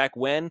from way back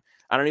when.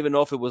 I don't even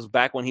know if it was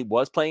back when he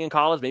was playing in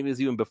college. Maybe it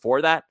was even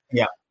before that.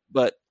 Yeah.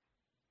 But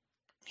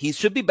he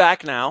should be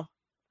back now.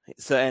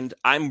 So, and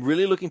I'm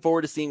really looking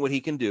forward to seeing what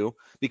he can do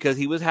because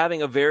he was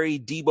having a very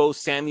Deebo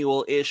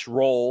Samuel-ish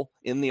role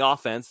in the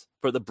offense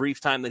for the brief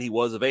time that he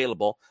was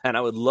available. And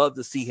I would love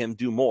to see him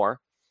do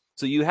more.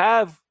 So you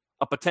have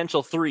a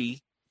potential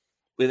 3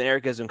 with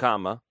Eric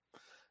Ezukanma.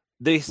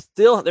 They're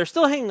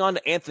still hanging on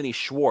to Anthony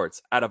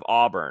Schwartz out of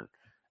Auburn.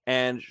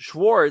 And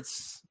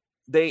Schwartz,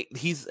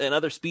 he's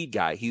another speed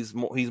guy. He's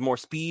more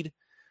speed.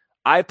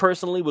 I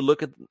personally would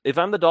look at, if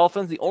I'm the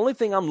Dolphins, the only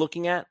thing I'm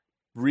looking at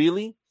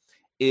really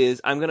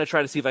is I'm going to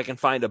try to see if I can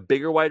find a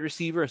bigger wide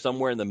receiver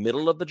somewhere in the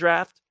middle of the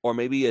draft, or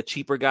maybe a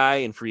cheaper guy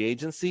in free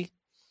agency,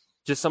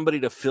 just somebody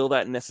to fill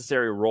that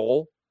necessary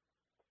role.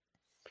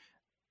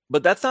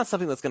 But that's not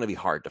something that's going to be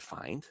hard to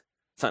find.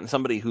 It's not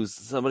somebody who's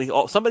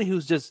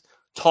just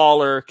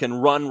taller, can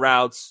run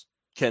routes,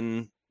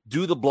 can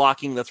do the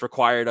blocking that's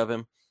required of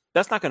him.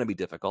 That's not going to be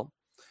difficult.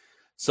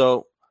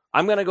 So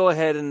I'm going to go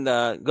ahead and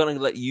going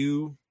to let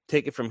you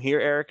take it from here,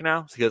 Eric,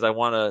 now, because I've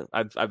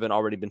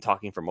already been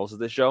talking for most of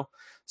this show.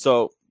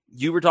 So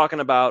you were talking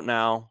about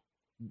now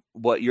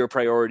what your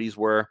priorities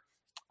were.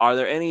 Are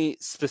there any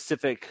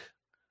specific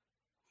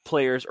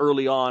players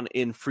early on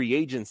in free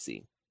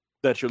agency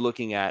that you're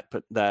looking at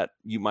that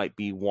you might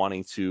be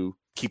wanting to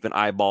keep an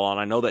eyeball on?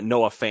 I know that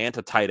Noah Fant,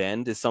 a tight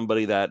end, is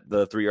somebody that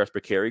the 3 Yards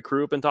Per Carry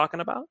crew have been talking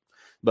about,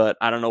 but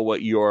I don't know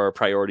what your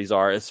priorities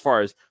are as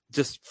far as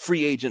just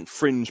free agent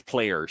fringe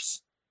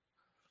players.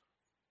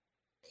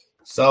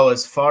 So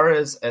as far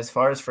as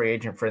free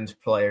agent fringe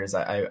players,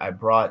 I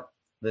brought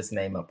this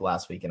name up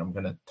last week, and I'm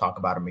going to talk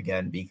about him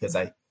again because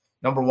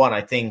number one,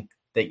 I think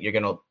that you're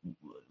going to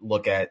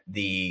look at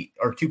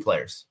two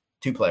players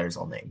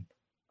I'll name.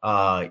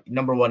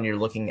 Number one, you're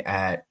looking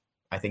at,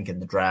 I think in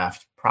the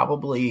draft,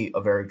 probably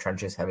a very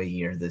trenches heavy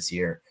year this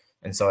year.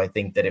 And so I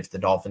think that if the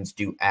Dolphins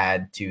do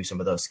add to some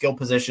of those skill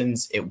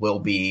positions, it will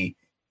be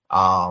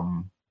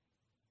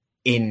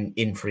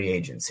in free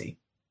agency.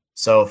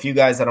 So a few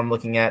guys that I'm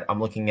looking at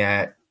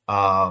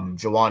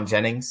Jawan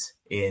Jennings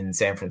in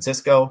San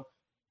Francisco,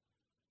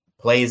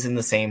 plays in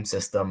the same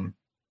system.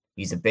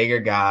 He's a bigger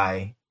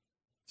guy.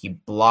 He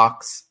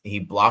blocks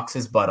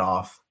his butt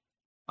off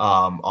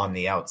on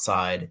the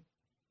outside,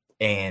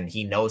 and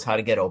he knows how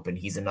to get open.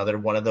 He's another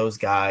one of those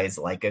guys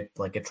like a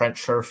Trent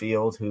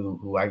Sherfield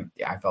who I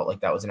felt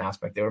like that was an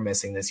aspect they were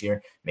missing this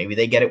year. Maybe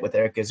they get it with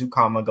Eric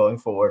Ezukanma going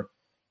forward.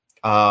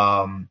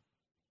 And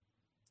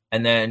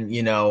then,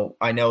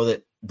 I know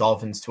that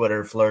Dolphins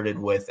Twitter flirted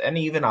with, and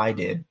even I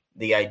did,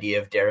 the idea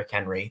of Derrick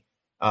Henry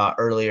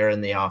earlier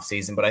in the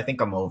offseason, but I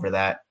think I'm over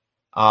that.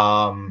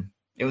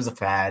 It was a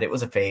fad. It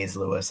was a phase,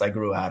 Lewis. I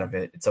grew out of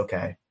it. It's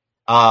okay.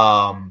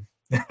 No,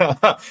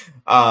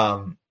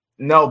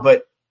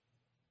 but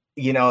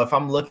if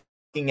I'm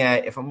looking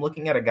at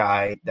a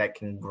guy that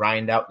can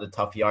grind out the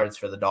tough yards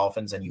for the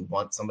Dolphins, and you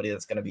want somebody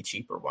that's going to be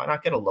cheaper, why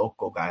not get a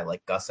local guy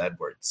like Gus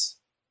Edwards?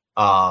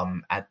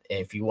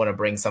 If you want to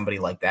bring somebody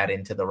like that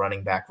into the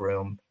running back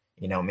room,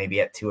 maybe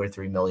at $2 or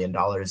 $3 million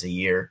a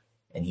year,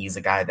 and he's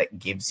a guy that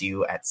gives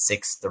you at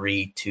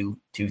 6'3",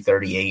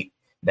 238,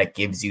 that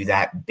gives you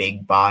that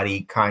big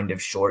body kind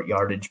of short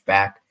yardage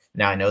back.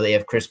 Now I know they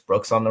have Chris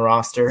Brooks on the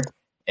roster,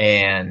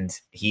 and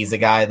he's a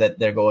guy that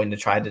they're going to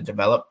try to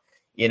develop.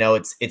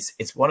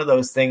 It's one of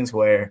those things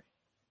where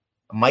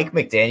Mike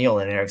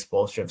McDaniel and Eric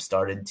Spoelstra have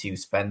started to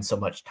spend so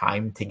much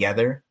time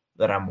together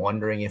that I'm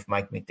wondering if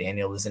Mike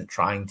McDaniel isn't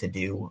trying to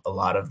do a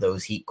lot of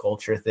those heat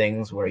culture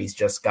things where he's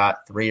just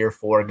got 3 or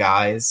 4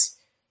 guys,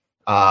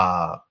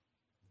 kind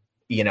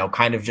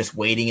of just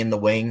waiting in the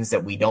wings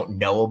that we don't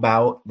know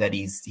about, that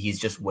he's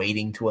just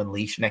waiting to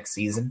unleash next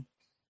season.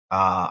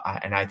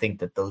 And I think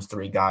that those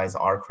 3 guys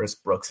are Chris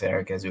Brooks,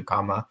 Eric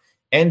Ezukama,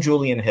 and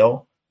Julian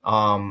Hill.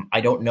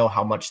 I don't know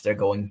how much they're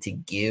going to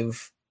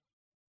give,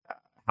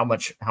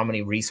 how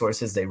many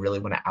resources they really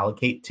want to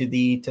allocate to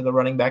the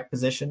running back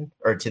position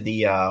or to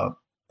the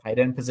tight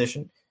end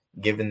position,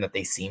 given that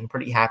they seem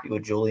pretty happy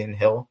with Julian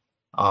Hill.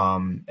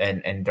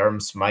 And Durham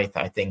Smythe,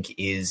 I think,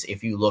 is,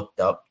 if you looked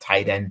up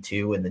tight end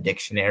 2 in the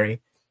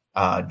dictionary,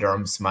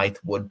 Durham Smythe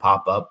would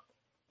pop up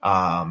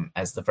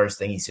as the first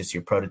thing. He's just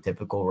your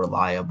prototypical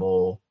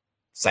reliable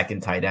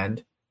second tight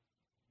end.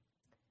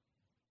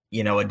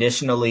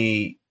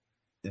 Additionally,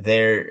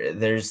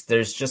 there's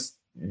just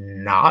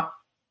not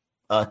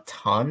a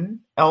ton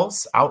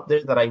else out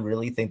there that I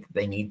really think that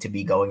they need to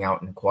be going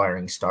out and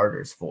acquiring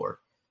starters for.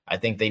 I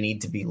think they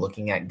need to be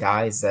looking at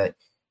guys that,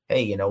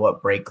 hey, you know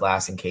what, break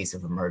glass in case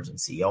of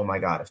emergency. Oh my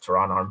God, if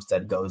Teron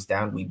Armstead goes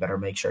down, we better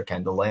make sure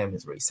Kendall Lamb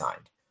is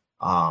re-signed.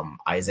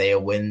 Isaiah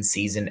Wynn's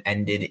season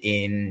ended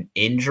in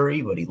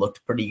injury, but he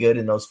looked pretty good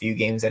in those few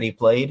games that he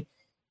played.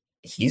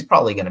 He's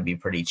probably going to be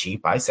pretty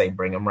cheap. I say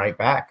bring him right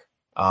back.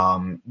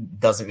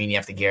 Doesn't mean you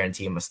have to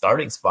guarantee him a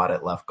starting spot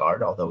at left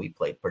guard, although he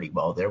played pretty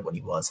well there when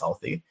he was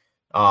healthy.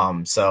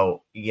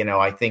 So,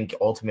 I think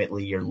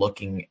ultimately you're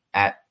looking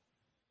at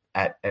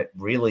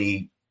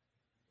really,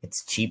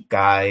 it's cheap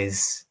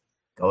guys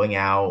going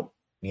out,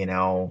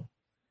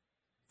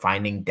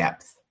 finding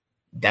depth.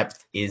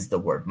 Depth is the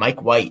word.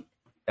 Mike White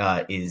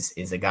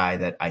is a guy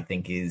that I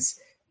think is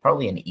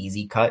probably an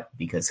easy cut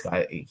because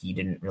he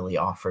didn't really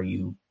offer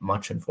you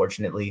much,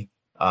 unfortunately.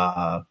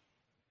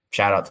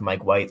 Shout out to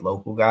Mike White,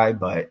 local guy,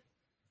 but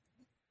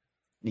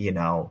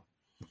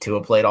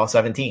Tua played all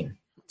 17,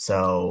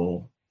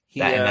 so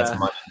that's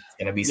much that's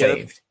going to be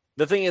saved.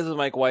 The thing is with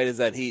Mike White is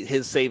that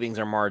his savings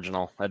are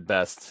marginal at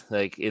best.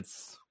 Like,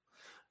 it's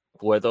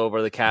with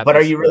over the cap. But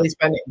are you really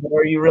spending?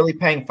 Are you really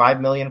paying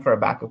 $5 million for a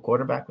backup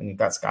quarterback when you've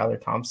got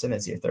Skylar Thompson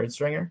as your third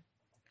stringer?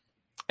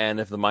 And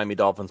if the Miami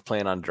Dolphins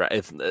plan on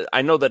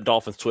I know that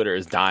Dolphins Twitter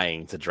is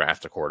dying to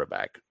draft a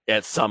quarterback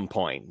at some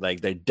point.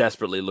 Like, they're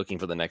desperately looking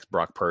for the next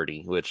Brock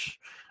Purdy, which,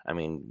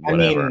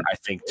 whatever. I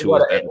think Tua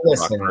is better than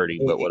Brock Purdy,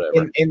 but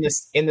whatever. In the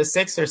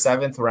 6th or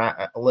 7th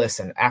round,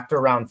 listen, after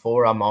round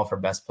 4, I'm all for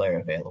best player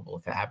available.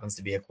 If it happens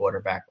to be a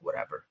quarterback,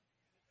 whatever.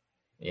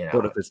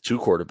 What if it's 2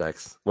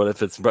 quarterbacks? What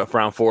if it's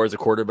round 4 is a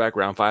quarterback,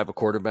 round 5 a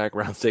quarterback,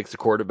 round 6 a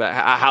quarterback?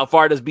 How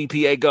far does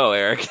BPA go,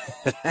 Eric?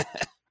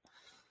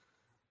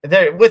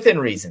 They're within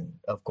reason,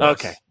 of course.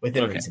 Okay.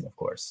 Within reason, of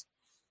course.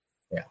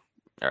 Yeah.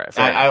 All right.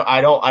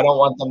 I don't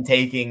want them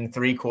taking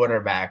 3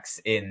 quarterbacks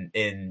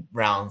in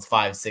rounds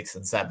 5, 6,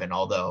 and 7.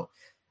 Although,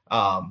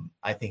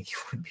 I think it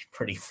would be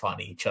pretty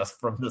funny just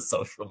from the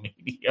social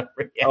media.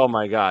 Oh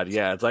my God!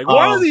 Yeah, it's like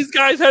one of these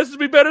guys has to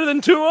be better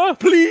than Tua,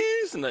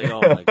 please. And oh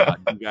my God,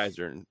 you guys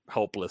are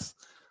hopeless.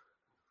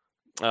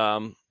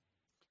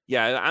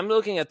 Yeah, I'm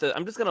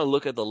just going to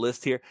look at the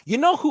list here. You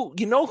know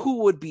who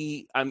would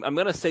be, I'm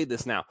going to say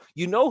this now.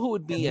 You know who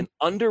would be an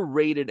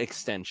underrated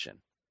extension?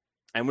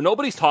 And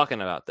nobody's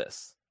talking about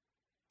this.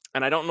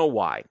 And I don't know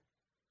why.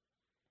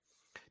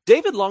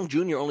 David Long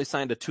Jr. only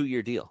signed a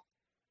 2-year deal.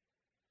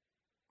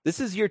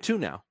 This is year 2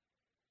 now.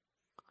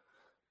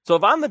 So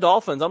if I'm the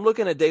Dolphins, I'm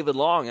looking at David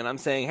Long and I'm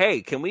saying,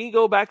 hey, can we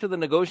go back to the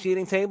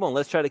negotiating table and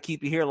let's try to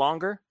keep you here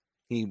longer?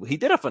 He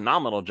did a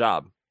phenomenal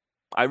job.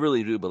 I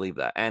really do believe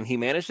that. And he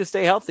managed to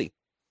stay healthy.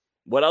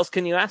 What else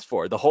can you ask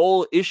for? The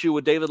whole issue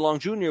with David Long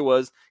Jr.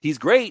 was he's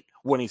great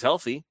when he's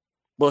healthy.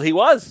 Well, he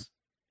was.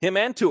 Him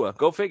and Tua.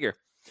 Go figure.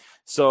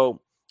 So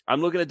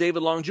I'm looking at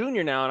David Long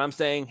Jr. now, and I'm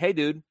saying, hey,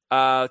 dude,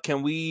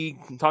 can we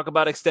talk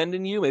about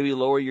extending you? Maybe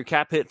lower your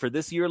cap hit for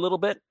this year a little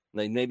bit.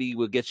 Maybe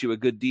we'll get you a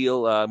good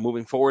deal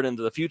moving forward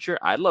into the future.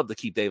 I'd love to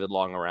keep David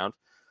Long around.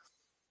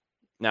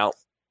 Now,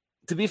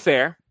 to be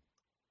fair,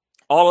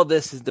 all of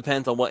this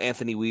depends on what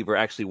Anthony Weaver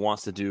actually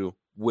wants to do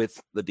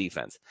with the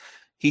defense.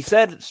 He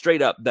said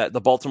straight up that the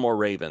Baltimore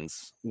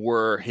Ravens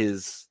were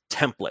his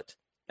template,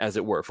 as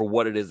it were, for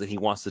what it is that he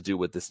wants to do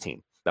with this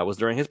team. That was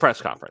during his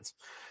press conference.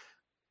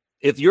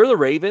 If you're the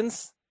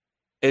Ravens,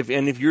 if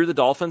you're the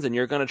Dolphins and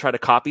you're going to try to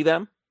copy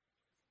them,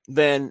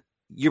 then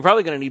you're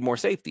probably going to need more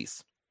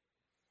safeties.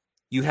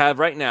 You have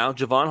right now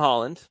Javon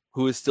Holland,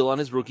 who is still on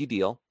his rookie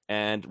deal,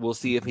 and we'll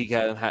see if he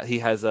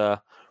has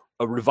a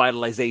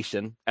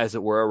revitalization, as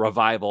it were, a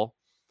revival.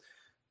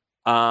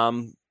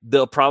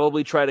 They'll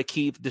probably try to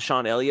keep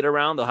Deshaun Elliott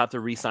around. They'll have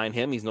to re-sign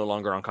him. He's no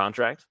longer on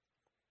contract.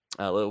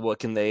 What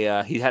can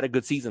they? He had a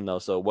good season though,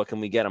 so what can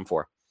we get him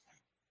for?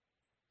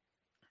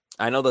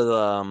 I know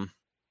that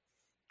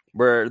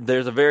where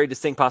there's a very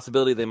distinct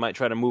possibility they might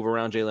try to move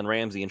around Jalen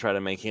Ramsey and try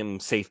to make him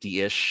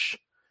safety-ish.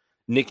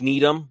 Nick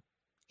Needham,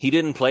 he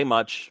didn't play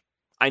much.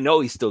 I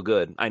know he's still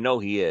good. I know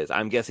he is.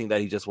 I'm guessing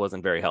that he just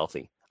wasn't very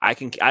healthy. We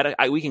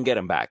can get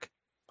him back.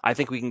 I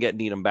think we can get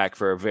Needham back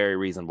for a very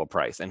reasonable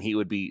price, and he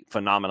would be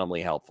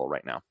phenomenally helpful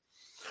right now.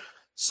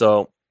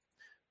 So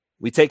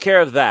we take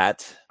care of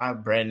that.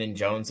 Brandon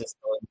Jones is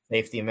still in the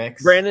safety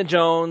mix. Brandon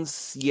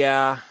Jones,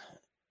 yeah.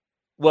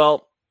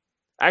 Well,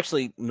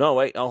 actually, no,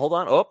 wait. Oh, hold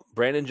on. Oh,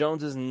 Brandon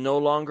Jones is no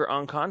longer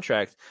on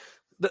contract.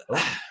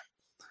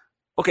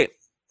 Okay,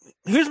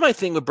 here's my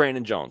thing with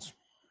Brandon Jones.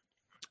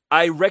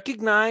 I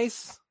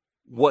recognize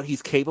what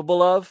he's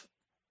capable of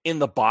in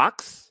the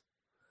box,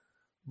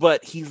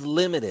 but he's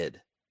limited.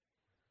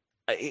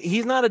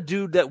 He's not a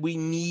dude that we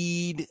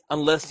need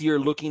unless you're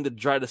looking to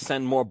try to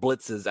send more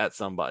blitzes at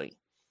somebody.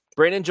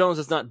 Brandon Jones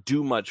does not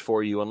do much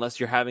for you unless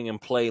you're having him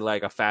play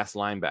like a fast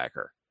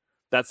linebacker.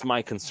 That's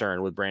my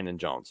concern with Brandon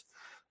Jones.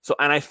 So,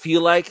 and I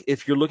feel like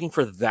if you're looking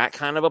for that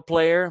kind of a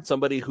player,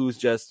 somebody who's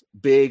just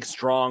big,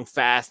 strong,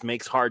 fast,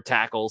 makes hard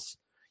tackles,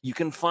 you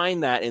can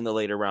find that in the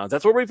later rounds.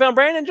 That's where we found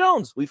Brandon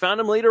Jones. We found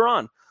him later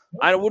on.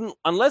 I wouldn't,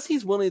 unless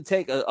he's willing to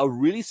take a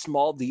really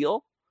small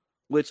deal,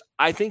 which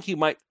I think he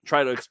might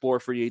try to explore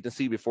free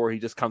agency before he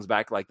just comes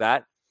back like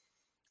that.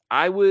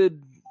 I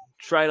would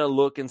try to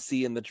look and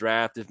see in the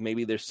draft if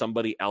maybe there's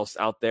somebody else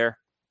out there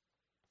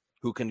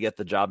who can get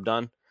the job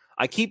done.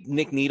 I keep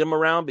Nick Needham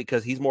around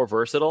because he's more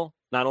versatile.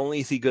 Not only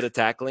is he good at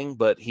tackling,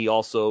 but he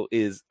also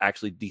is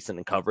actually decent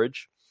in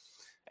coverage.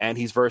 And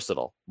he's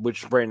versatile,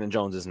 which Brandon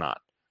Jones is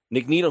not.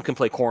 Nick Needham can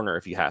play corner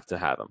if you have to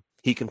have him.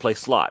 He can play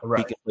slot. Right.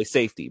 He can play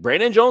safety.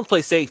 Brandon Jones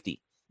plays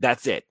safety.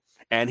 That's it.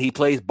 And he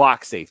plays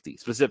box safety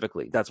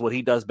specifically. That's what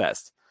he does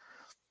best.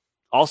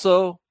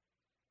 Also,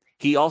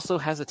 he also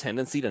has a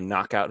tendency to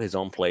knock out his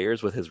own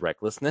players with his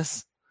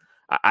recklessness.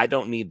 I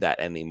don't need that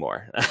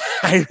anymore.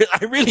 I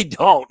really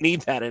don't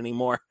need that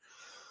anymore.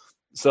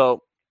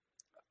 So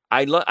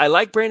I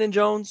like Brandon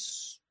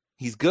Jones.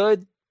 He's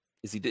good.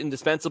 Is he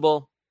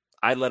indispensable?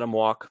 I'd let him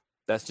walk.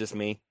 That's just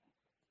me.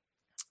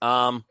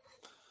 But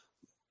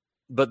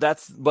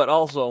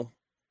also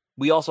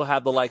we also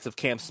have the likes of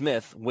Cam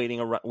Smith waiting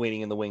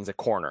in the wings at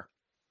corner.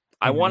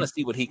 I want to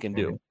see what he can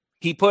do.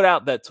 He put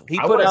out that.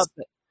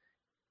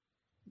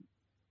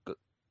 Go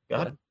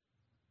ahead.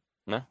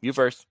 No, you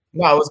first.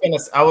 No,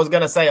 I was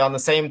gonna say on the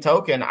same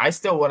token, I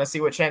still want to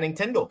see what Channing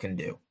Tindall can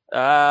do.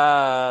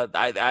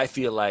 I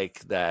feel like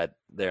that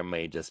there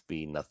may just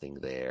be nothing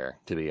there,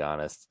 to be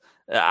honest.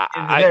 There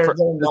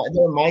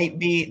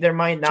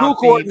might not.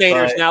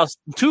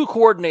 Two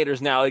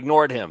coordinators now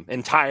ignored him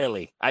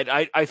entirely.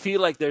 I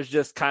feel like there's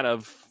just kind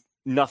of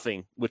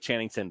nothing with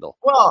Channing Tindall.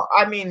 Well,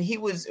 I mean,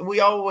 we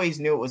always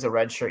knew it was a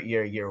redshirt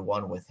year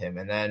one with him,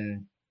 and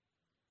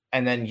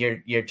then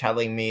you're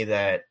telling me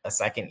that a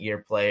second year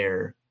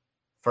player,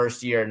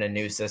 first year in a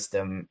new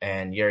system,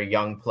 and you're a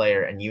young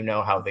player, and you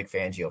know how Vic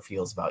Fangio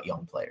feels about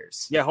young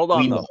players. Yeah, hold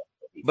on though.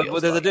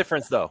 But there's a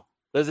difference though.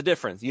 There's a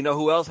difference. You know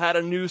who else had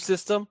a new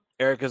system?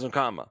 Eric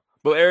Ezukanma.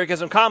 But Eric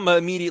Ezukanma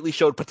immediately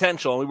showed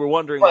potential, and we were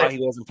wondering why he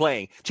wasn't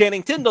playing.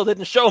 Channing Tindall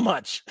didn't show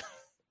much.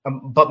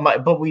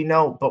 But we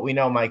know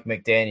Mike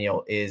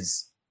McDaniel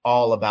is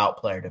all about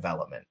player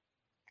development.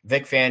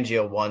 Vic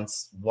Fangio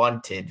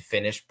wanted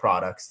finished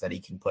products that he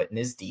can put in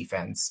his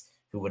defense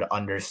who would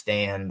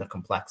understand the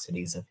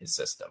complexities of his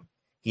system.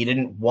 He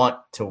didn't want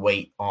to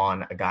wait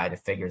on a guy to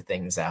figure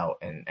things out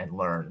and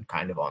learn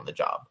kind of on the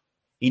job.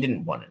 He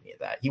didn't want any of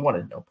that. He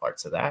wanted no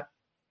parts of that.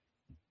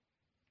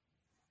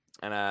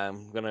 And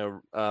I'm going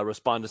to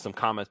respond to some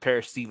comments.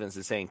 Parrish Stevens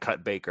is saying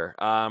cut Baker.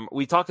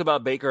 We talked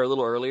about Baker a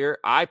little earlier.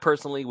 I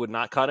personally would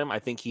not cut him. I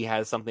think he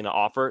has something to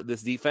offer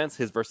this defense.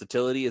 His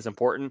versatility is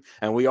important,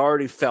 and we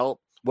already felt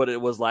what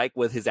it was like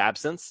with his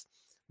absence.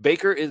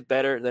 Baker is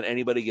better than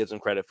anybody gives him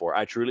credit for.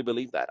 I truly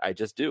believe that. I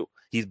just do.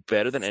 He's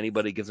better than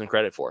anybody gives him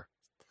credit for.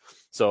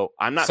 So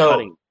I'm not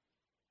cutting.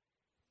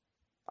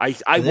 I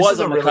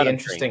was on the cut him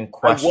train.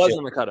 Question. I was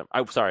on the cut him.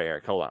 I'm sorry,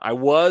 Eric. Hold on. I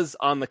was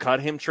on the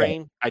cut him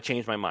train. I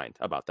changed my mind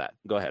about that.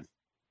 Go ahead.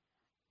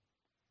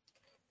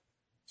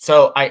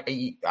 So I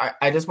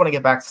just want to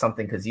get back to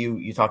something because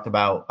you talked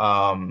about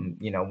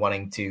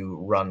wanting to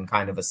run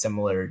kind of a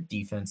similar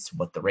defense to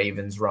what the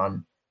Ravens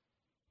run,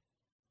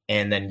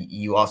 and then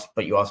you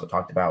also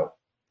talked about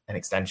an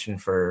extension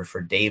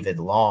for David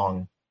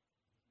Long,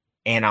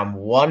 and I'm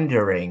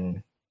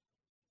wondering.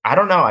 I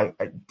don't know.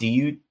 Do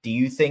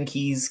you think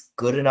he's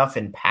good enough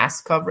in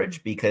pass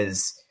coverage?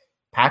 Because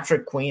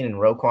Patrick Queen and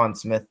Roquan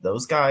Smith,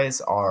 those guys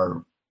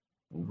are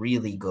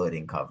really good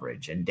in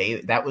coverage. And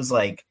that was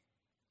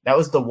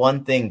the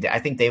one thing that I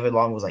think David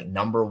Long was like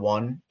number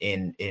one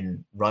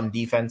in run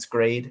defense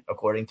grade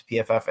according to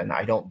PFF. And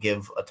I don't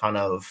give a ton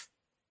of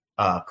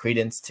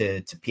credence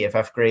to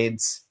PFF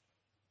grades,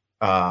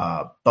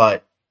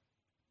 but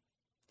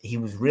he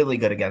was really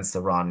good against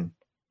the run,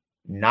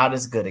 not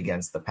as good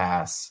against the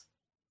pass.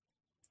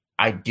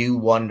 I do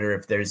wonder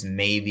if there's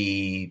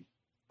maybe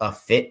a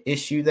fit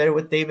issue there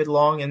with David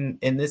Long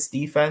in this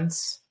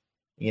defense.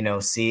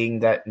 Seeing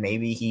that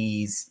maybe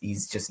he's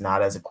just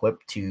not as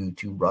equipped to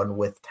run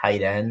with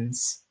tight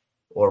ends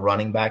or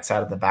running backs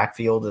out of the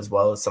backfield as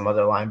well as some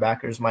other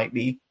linebackers might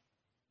be.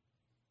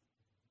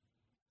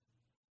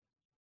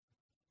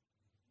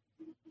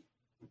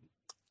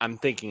 I'm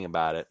thinking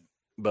about it,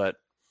 but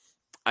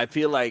I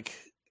feel like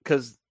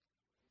because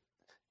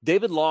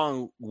David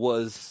Long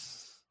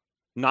was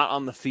not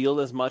on the field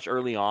as much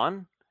early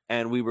on,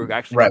 and we were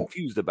actually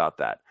confused about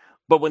that.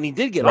 But when he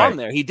did get on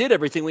there, he did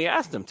everything we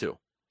asked him to.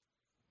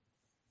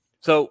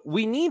 So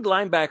we need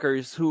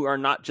linebackers who are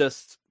not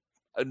just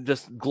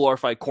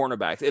glorified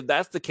cornerbacks. If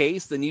that's the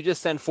case, then you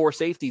just send 4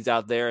 safeties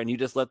out there and you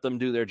just let them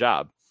do their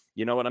job.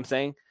 You know what I'm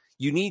saying?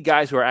 You need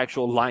guys who are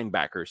actual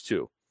linebackers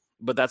too.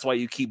 But that's why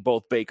you keep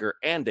both Baker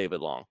and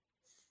David Long,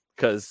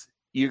 because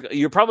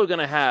you're probably going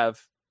to have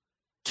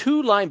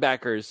 2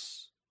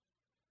 linebackers,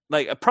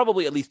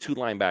 probably at least 2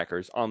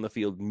 linebackers on the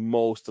field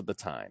most of the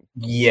time.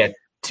 Yeah,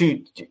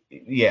 2.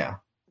 Yeah,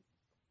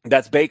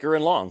 that's Baker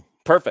and Long.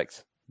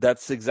 Perfect.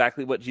 That's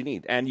exactly what you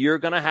need. And you're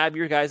going to have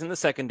your guys in the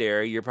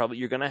secondary. You're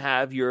going to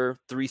have your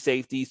 3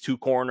 safeties, 2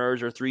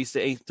 corners, or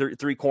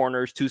 3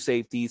 corners,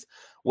 2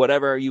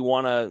 wherever you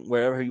want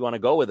to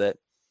go with it.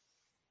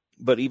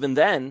 But even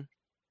then,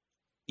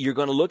 you're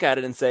going to look at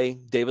it and say,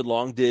 David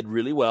Long did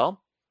really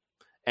well.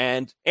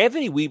 And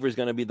Anthony Weaver is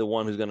going to be the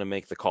one who's going to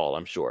make the call,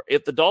 I'm sure.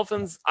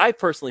 I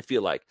personally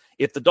feel like,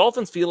 if the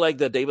Dolphins feel like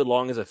that David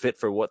Long is a fit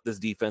for what this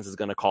defense is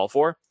going to call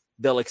for,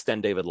 they'll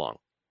extend David Long.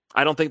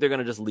 I don't think they're going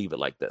to just leave it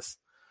like this.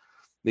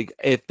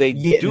 If they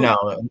do, no,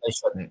 they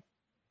shouldn't.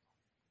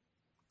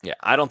 Yeah,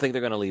 I don't think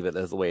they're going to leave it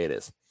as the way it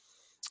is.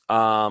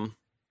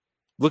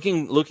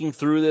 Looking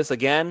through this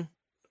again,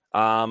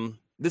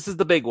 this is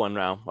the big one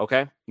now.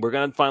 Okay, we're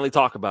going to finally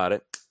talk about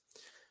it.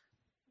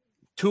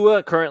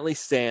 Tua currently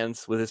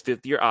stands with his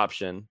 5th-year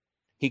option.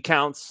 He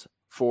counts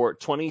for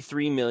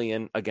 $23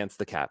 million against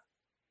the cap.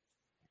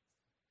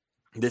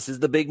 This is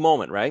the big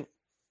moment, right?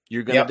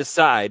 You're going to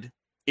decide: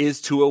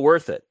 is Tua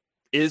worth it?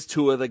 Is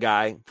Tua the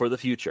guy for the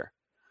future?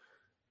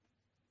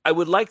 I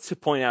would like to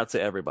point out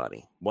to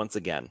everybody, once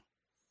again,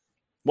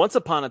 once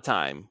upon a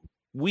time,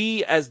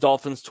 we as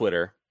Dolphins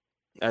Twitter,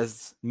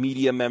 as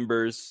media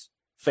members,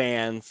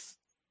 fans,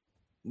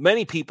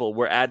 many people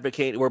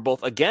were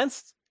both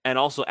against and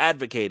also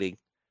advocating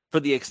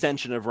for the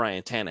extension of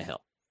Ryan Tannehill.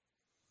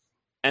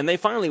 And they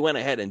finally went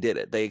ahead and did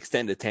it. They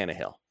extended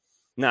Tannehill.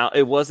 Now,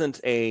 it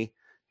wasn't a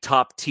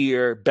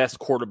top-tier, best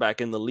quarterback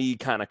in the league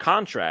kind of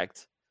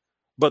contract,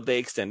 but they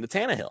extended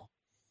Tannehill.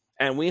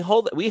 And we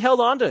held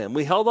on to him.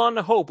 We held on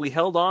to hope. We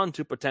held on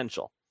to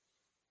potential.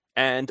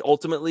 And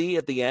ultimately,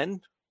 at the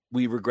end,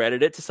 we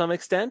regretted it to some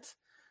extent.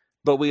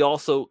 But we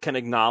also can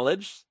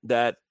acknowledge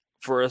that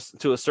for us,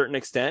 to a certain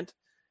extent,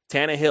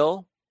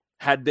 Tannehill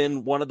had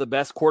been one of the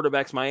best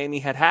quarterbacks Miami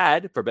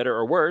had, for better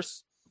or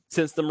worse,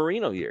 since the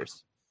Marino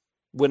years.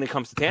 When it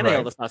comes to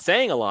Tannehill, that's not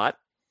saying a lot,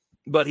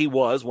 but he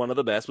was one of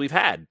the best we've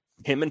had.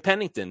 Him and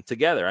Pennington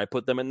together. I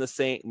put them in the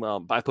same.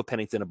 Well, I put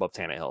Pennington above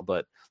Tannehill,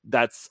 but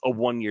that's a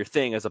 1-year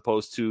thing as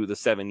opposed to the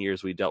 7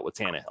 years we dealt with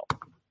Tannehill.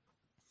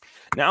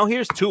 Now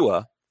here's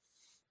Tua,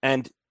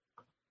 and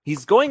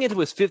he's going into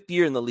his 5th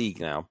year in the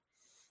league now.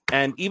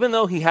 And even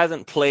though he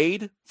hasn't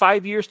played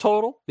 5 years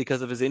total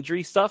because of his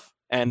injury stuff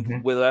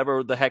and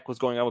whatever the heck was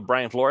going on with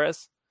Brian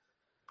Flores,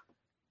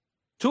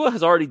 Tua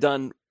has already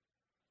done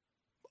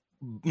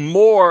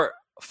more,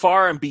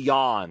 far and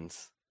beyond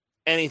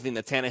anything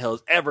that Tannehill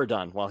has ever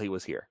done while he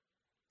was here.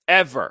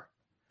 Ever.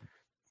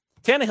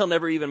 Tannehill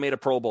never even made a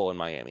Pro Bowl in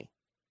Miami.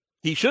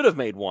 He should have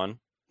made one,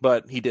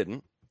 but he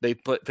didn't. They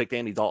picked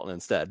Andy Dalton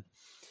instead.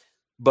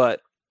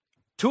 But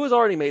Tua's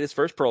already made his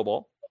first Pro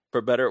Bowl.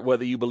 For better,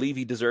 whether you believe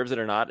he deserves it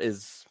or not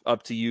is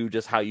up to you,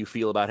 just how you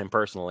feel about him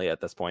personally at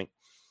this point.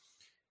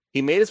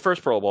 He made his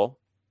first Pro Bowl.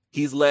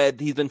 He's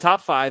been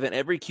top 5 in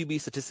every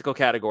QB statistical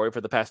category for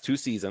the past 2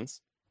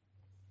 seasons.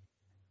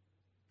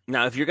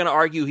 Now, if you're going to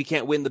argue he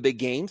can't win the big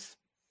games,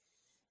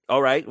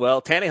 all right,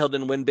 well, Tannehill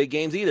didn't win big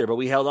games either, but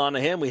we held on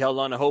to him. We held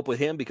on to hope with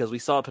him because we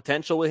saw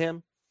potential with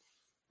him.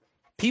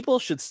 People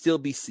should still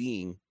be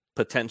seeing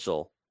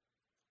potential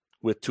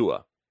with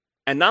Tua.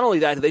 And not only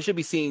that, they should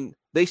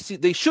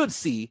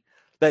see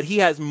that he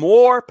has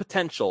more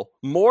potential,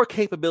 more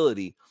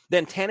capability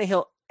than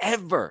Tannehill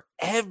ever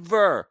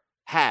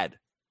had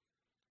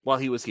while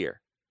he was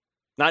here.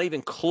 Not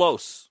even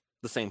close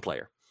the same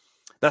player.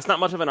 That's not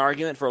much of an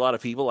argument for a lot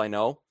of people, I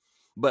know.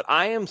 But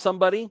I am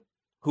somebody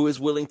who is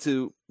willing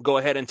to go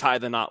ahead and tie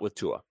the knot with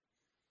Tua.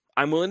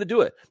 I'm willing to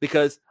do it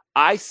because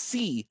I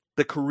see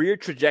the career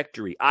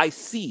trajectory. I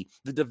see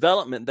the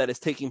development that is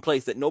taking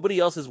place that nobody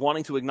else is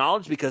wanting to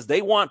acknowledge because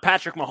they want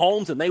Patrick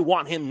Mahomes and they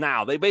want him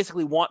now. They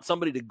basically want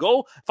somebody to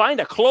go find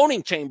a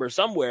cloning chamber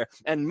somewhere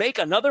and make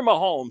another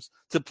Mahomes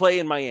to play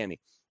in Miami.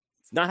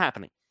 It's not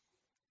happening.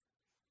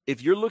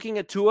 If you're looking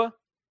at Tua,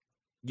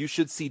 you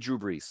should see Drew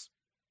Brees.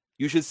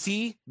 You should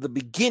see the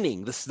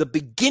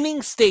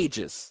beginning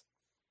stages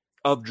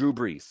of Drew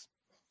Brees.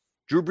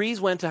 Drew Brees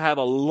went to have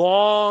a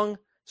long,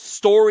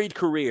 storied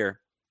career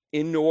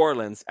in New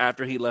Orleans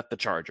after he left the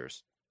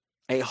Chargers.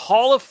 A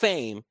Hall of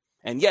Fame,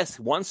 and yes,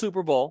 one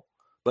Super Bowl,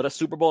 but a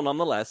Super Bowl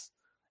nonetheless,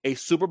 a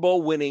Super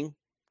Bowl winning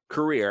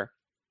career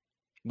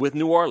with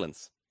New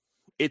Orleans.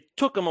 It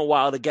took him a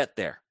while to get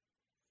there.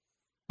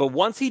 But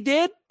once he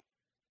did,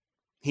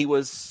 he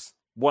was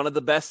one of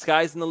the best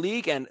guys in the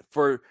league, and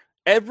for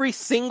every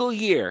single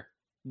year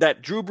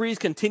that Drew Brees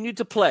continued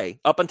to play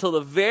up until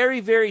the very,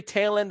 very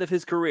tail end of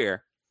his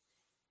career,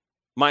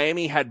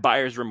 Miami had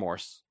buyer's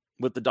remorse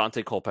with the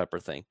Dante Culpepper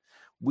thing.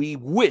 We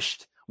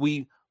wished,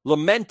 we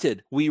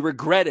lamented, we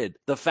regretted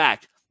the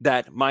fact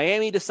that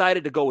Miami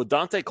decided to go with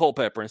Dante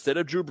Culpepper instead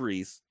of Drew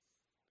Brees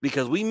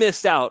because we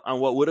missed out on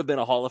what would have been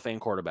a Hall of Fame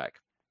quarterback.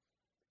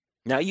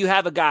 Now you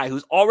have a guy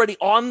who's already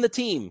on the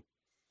team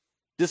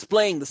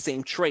displaying the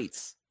same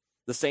traits,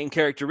 the same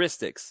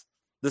characteristics,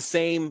 the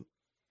same,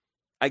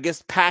 I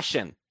guess,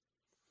 passion,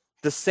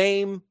 the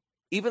same,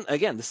 even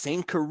again, the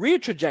same career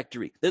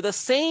trajectory. They're the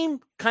same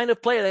kind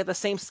of player. They have the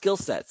same skill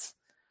sets.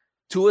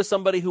 Tua is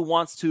somebody who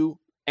wants to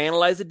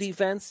analyze the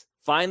defense,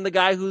 find the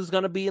guy who's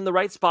going to be in the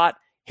right spot,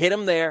 hit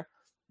him there.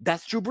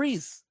 That's Drew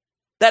Brees.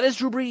 That is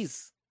Drew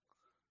Brees.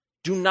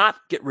 Do not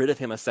get rid of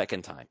him a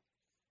second time.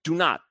 Do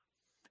not.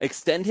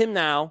 Extend him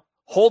now.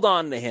 Hold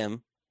on to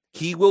him.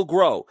 He will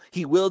grow.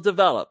 He will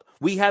develop.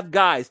 We have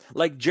guys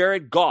like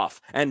Jared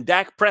Goff and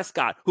Dak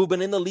Prescott who've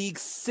been in the league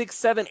 6,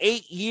 7,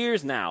 8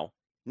 years now,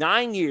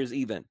 9 years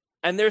even,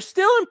 and they're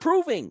still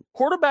improving.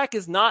 Quarterback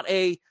is not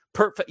a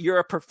perfect. You're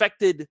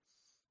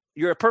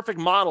a perfect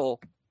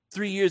model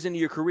 3 years into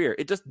your career.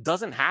 It just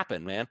doesn't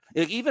happen, man.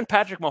 Like, even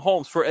Patrick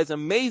Mahomes, for as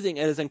amazing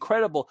and as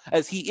incredible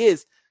as he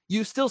is,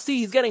 you still see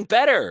he's getting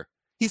better.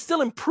 He's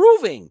still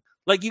improving.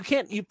 Like it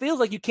feels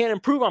like you can't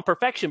improve on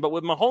perfection, but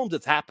with Mahomes,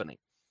 it's happening.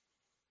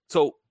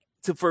 So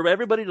for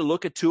everybody to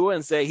look at Tua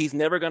and say he's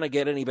never going to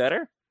get any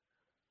better,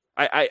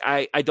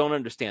 I don't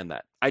understand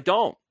that. I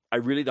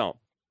really don't.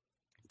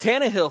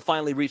 Tannehill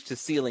finally reached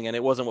his ceiling, and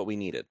it wasn't what we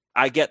needed.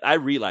 I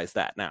realize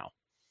that now.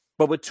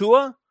 But with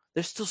Tua,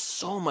 there's still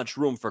so much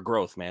room for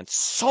growth, man.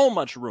 So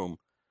much room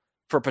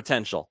for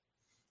potential.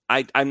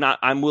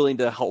 I'm willing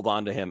to hold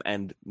on to him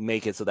and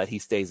make it so that he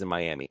stays in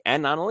Miami.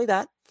 And not only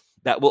that,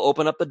 that will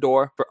open up the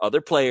door for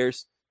other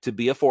players to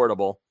be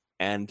affordable,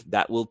 and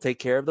that will take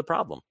care of the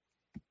problem.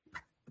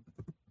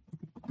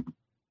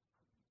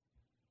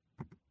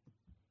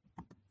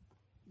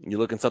 You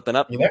looking something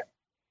up? You there?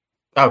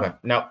 Okay.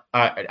 No,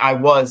 I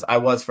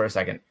was for a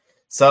second.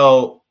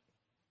 So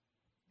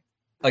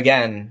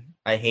again,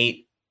 I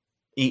hate,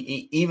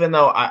 even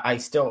though I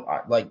still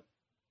like,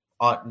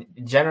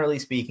 generally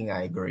speaking,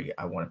 I agree.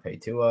 I want to pay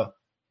Tua.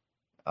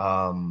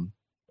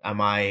 Am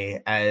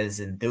I as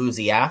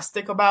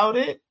enthusiastic about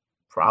it?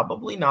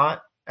 Probably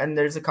not. And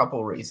there's a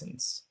couple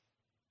reasons.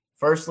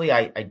 Firstly,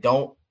 I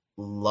don't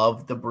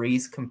love the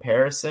Brees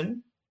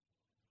comparison.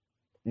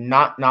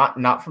 Not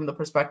from the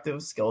perspective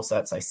of skill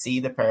sets. I see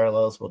the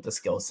parallels with the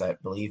skill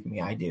set. Believe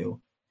me, I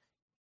do.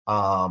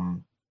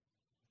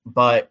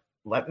 But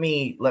let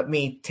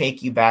me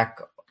take you back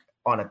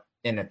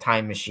in a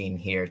time machine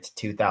here to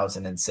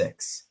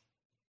 2006.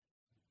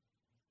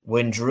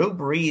 When Drew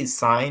Brees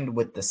signed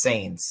with the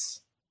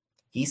Saints,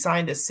 he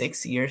signed a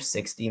 6-year,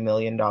 $60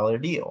 million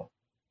deal.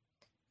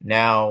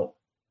 Now,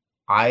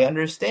 I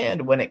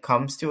understand when it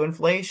comes to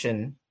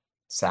inflation,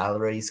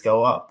 salaries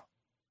go up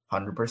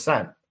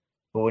 100%.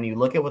 But when you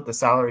look at what the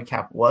salary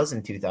cap was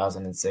in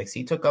 2006,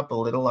 he took up a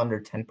little under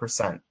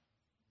 10%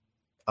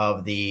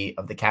 of the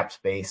cap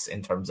space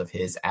in terms of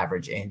his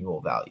average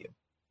annual value.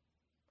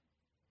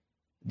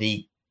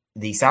 The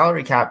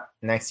salary cap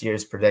next year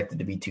is projected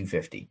to be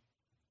 $250.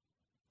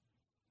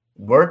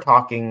 We're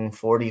talking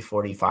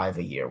 40-45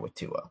 a year with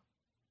Tua,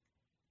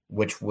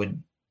 which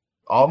would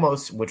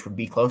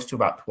be close to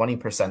about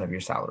 20% of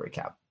your salary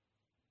cap.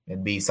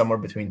 It'd be somewhere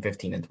between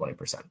 15 and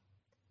 20%.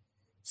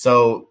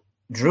 So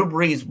Drew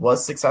Brees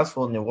was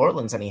successful in New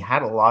Orleans, and he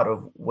had a lot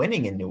of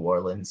winning in New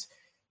Orleans.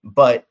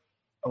 But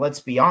let's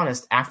be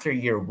honest, after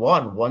year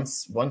one,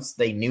 once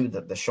they knew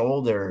that the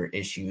shoulder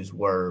issues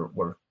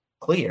were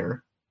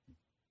clear,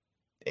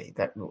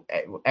 that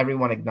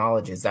everyone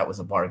acknowledges that was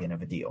a bargain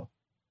of a deal.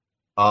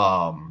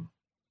 And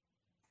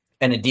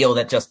a deal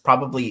that just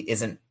probably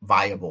isn't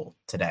viable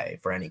today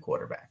for any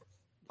quarterback,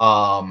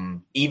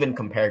 even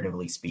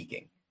comparatively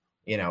speaking.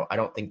 You know, I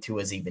don't think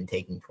Tua's even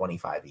taking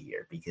 25 a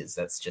year because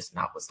that's just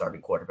not what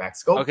starting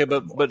quarterbacks go. Okay,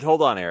 but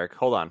hold on, Eric.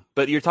 Hold on.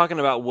 But you're talking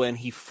about when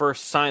he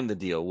first signed the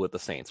deal with the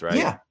Saints, right?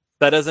 Yeah.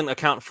 That doesn't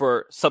account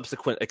for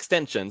subsequent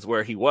extensions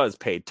where he was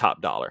paid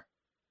top dollar.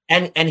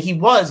 And he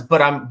was,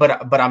 but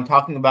I'm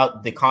talking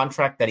about the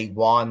contract that he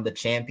won the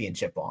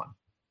championship on.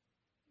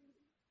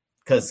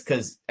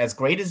 Because as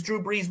great as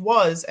Drew Brees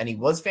was, and he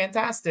was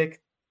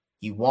fantastic,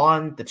 he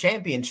won the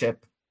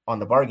championship on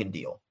the bargain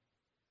deal.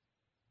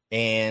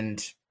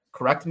 And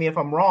correct me if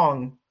I'm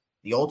wrong,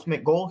 the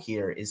ultimate goal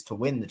here is to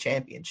win the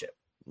championship.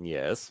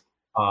 Yes.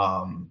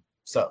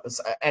 So,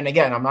 and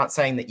again, I'm not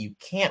saying that you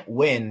can't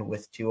win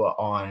with Tua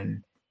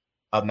on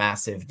a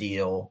massive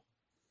deal,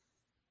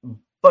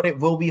 but it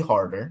will be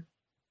harder.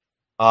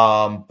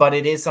 But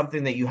it is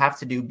something that you have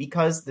to do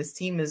because this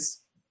team is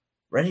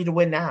ready to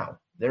win now.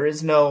 There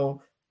is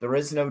no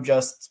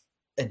just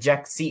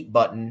eject seat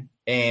button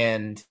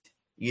and,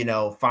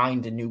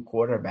 find a new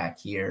quarterback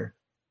here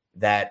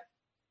that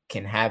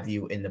can have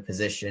you in the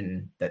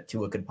position that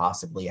Tua could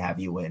possibly have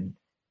you in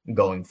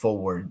going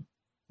forward,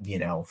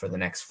 for the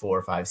next 4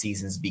 or 5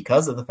 seasons,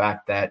 because of the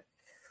fact that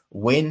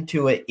when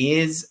Tua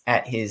is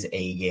at his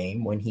A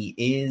game, when he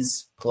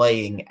is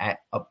playing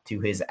at up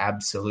to his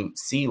absolute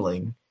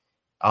ceiling,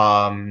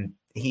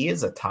 he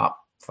is a top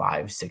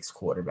 5-6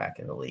 quarterback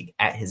in the league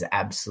at his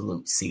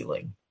absolute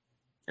ceiling.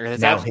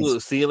 His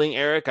absolute ceiling,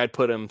 Eric, I'd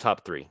put him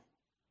top 3.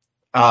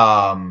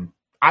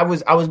 I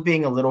was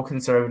being a little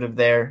conservative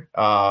there.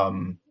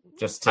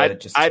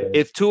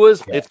 If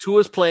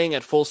Tua's playing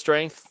at full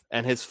strength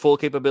and his full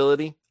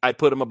capability, I'd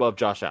put him above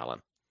Josh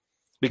Allen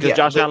because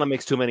Josh Allen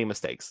makes too many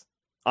mistakes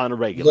on a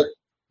regular.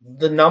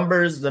 The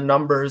numbers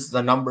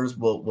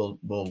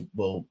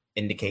will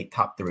indicate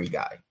top 3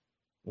 guy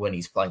when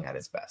he's playing at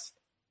his best.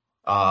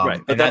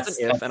 Right, but that's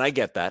an if, and I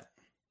get that.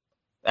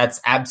 That's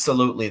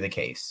absolutely the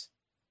case.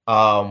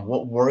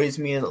 What worries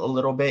me a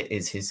little bit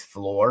is his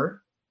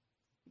floor.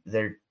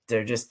 There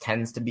just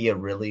tends to be a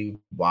really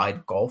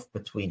wide gulf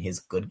between his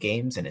good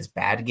games and his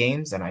bad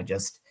games, and I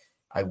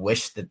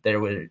wish that there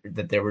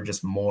were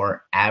just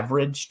more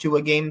average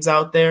Tua games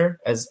out there.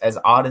 As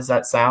odd as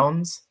that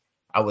sounds,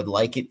 I would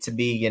like it to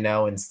be,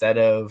 instead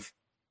of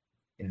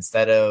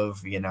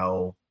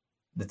the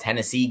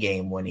Tennessee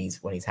game when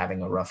he's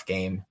having a rough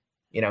game.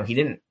 He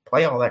didn't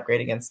play all that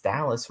great against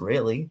Dallas,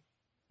 really.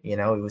 He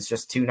was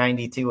just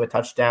 292, a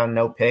touchdown,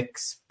 no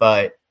picks,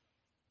 but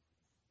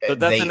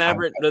that's an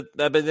average.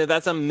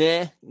 That's a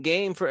meh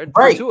game for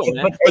Tua,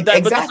 man.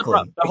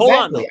 Exactly. Hold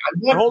on.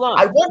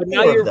 I want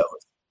more of those.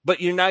 But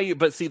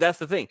see, that's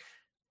the thing.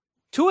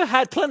 Tua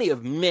had plenty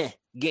of meh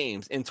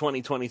games in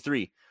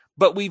 2023,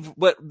 but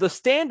the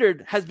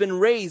standard has been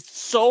raised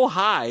so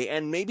high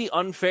and maybe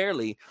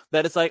unfairly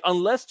that it's like,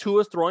 unless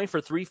Tua's throwing for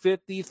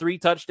 350, 3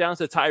 touchdowns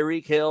to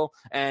Tyreek Hill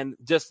and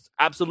just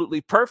absolutely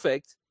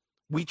perfect,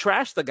 we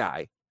trash the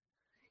guy.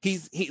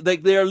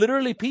 There are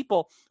literally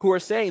people who are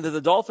saying that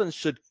the Dolphins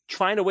should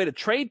find a way to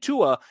trade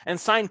Tua and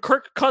sign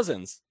Kirk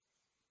Cousins.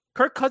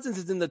 Kirk Cousins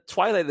is in the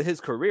twilight of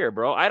his career,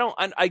 bro. I don't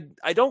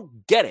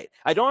get it.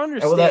 I don't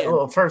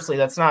understand. Firstly,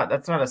 that's not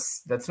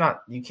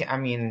you can't. I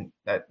mean,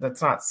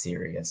 that's not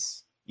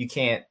serious. You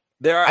can't.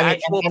 There are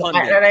actual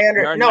pundits.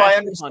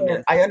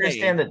 I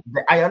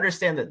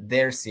understand that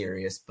they're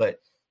serious, but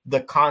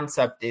the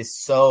concept is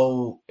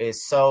so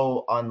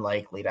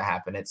unlikely to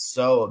happen. It's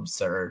so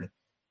absurd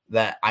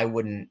that I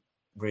wouldn't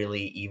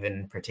really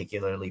even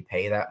particularly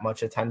pay that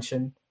much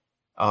attention.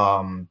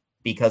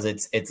 Because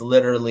it's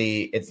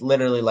literally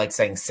like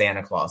saying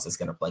Santa Claus is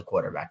going to play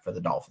quarterback for the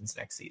Dolphins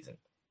next season.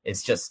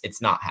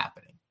 It's not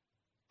happening.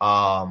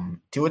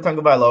 Tua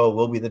Tagovailoa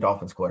will be the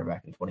Dolphins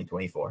quarterback in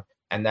 2024,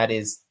 and that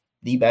is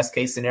the best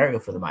case scenario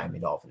for the Miami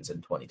Dolphins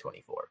in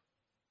 2024.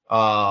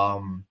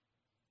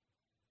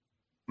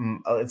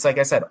 It's like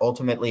I said,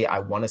 ultimately I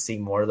want to see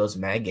more of those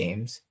mad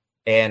games,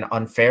 and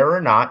unfair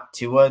or not,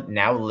 Tua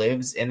now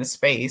lives in a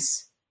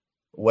space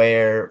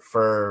where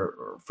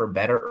for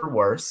better or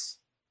worse,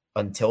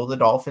 until the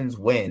Dolphins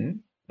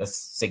win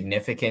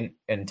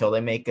until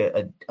they make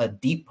a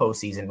deep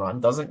postseason run,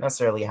 doesn't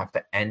necessarily have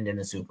to end in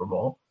a Super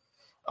Bowl.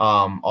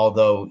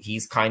 Although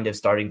he's kind of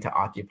starting to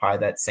occupy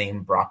that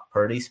same Brock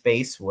Purdy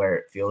space where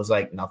it feels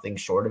like nothing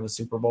short of a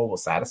Super Bowl will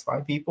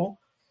satisfy people.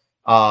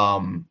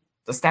 The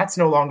stats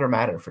no longer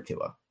matter for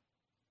Tua.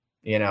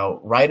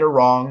 Right or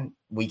wrong,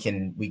 we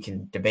can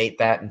debate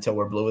that until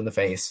we're blue in the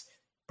face,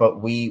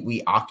 but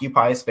we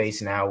occupy a space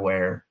now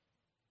where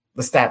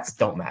the stats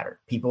don't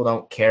matter. People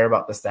don't care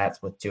about the stats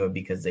with Tua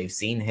because they've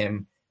seen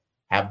him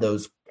have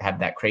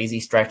that crazy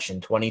stretch in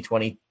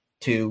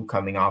 2022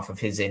 coming off of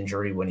his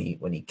injury when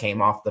he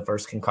came off the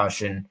first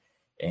concussion,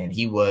 and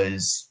he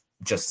was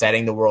just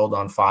setting the world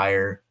on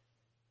fire.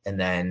 And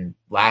then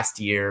last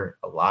year,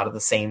 a lot of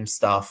the same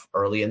stuff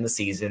early in the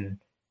season,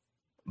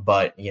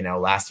 but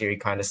last year he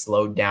kind of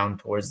slowed down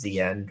towards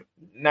the end.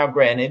 Now,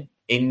 granted,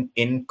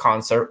 in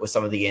concert with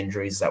some of the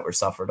injuries that were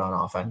suffered on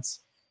offense.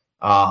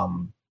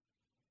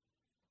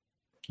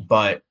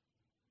 But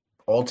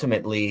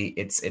ultimately,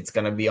 it's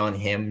going to be on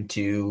him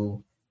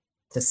to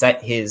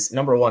set his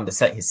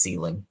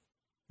ceiling,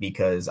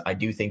 because I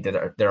do think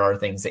that there are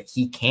things that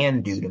he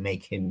can do to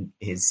make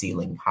his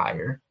ceiling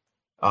higher.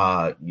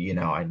 I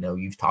know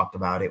you've talked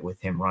about it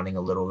with him running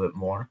a little bit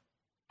more.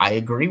 I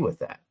agree with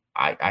that.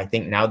 I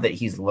think now that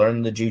he's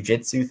learned the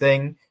jiu-jitsu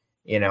thing,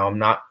 I don't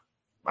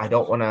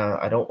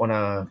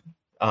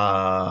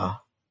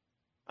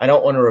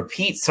want to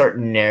repeat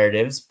certain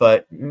narratives,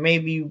 but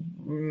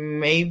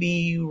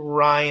maybe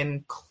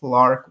Ryan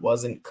Clark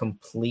wasn't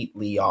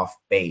completely off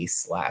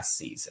base last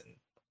season.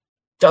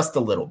 Just a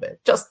little bit.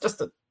 Just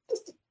a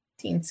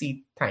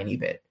teensy tiny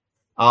bit.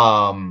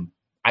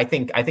 I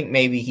think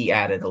maybe he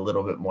added a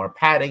little bit more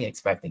padding,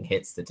 expecting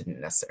hits that didn't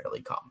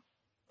necessarily come.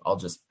 I'll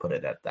just put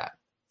it at that.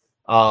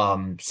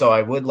 So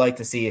I would like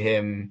to see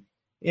him,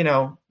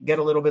 get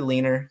a little bit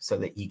leaner so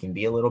that he can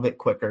be a little bit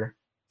quicker,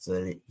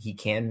 so that he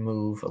can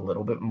move a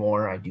little bit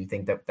more. I do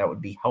think that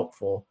would be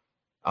helpful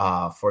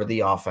for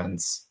the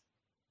offense.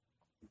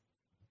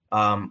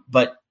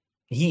 But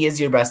he is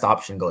your best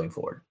option going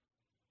forward.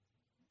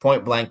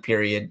 Point blank,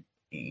 period.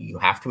 You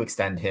have to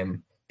extend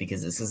him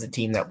because this is a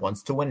team that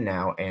wants to win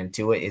now, and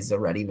Tua is a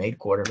ready-made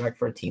quarterback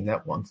for a team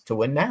that wants to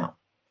win now.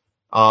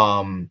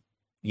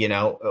 You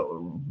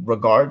know,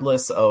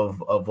 regardless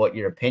of what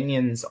your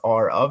opinions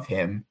are of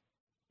him,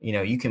 you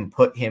know, you can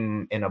put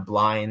him in a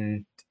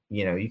blind,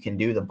 you know, you can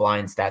do the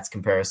blind stats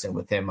comparison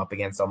with him up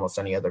against almost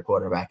any other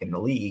quarterback in the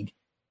league,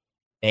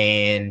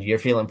 and you're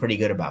feeling pretty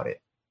good about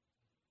it.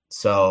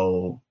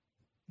 So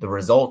the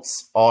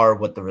results are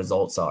what the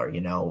results are.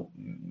 You know,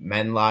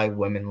 men lie,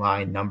 women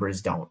lie,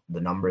 numbers don't.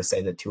 The numbers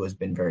say that Tua has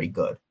been very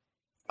good.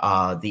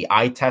 The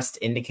eye test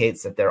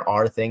indicates that there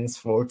are things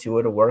for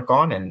Tua to work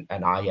on, and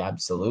I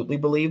absolutely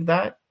believe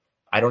that.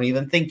 I don't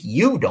even think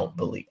you don't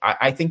believe.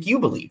 I think you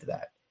believe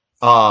that.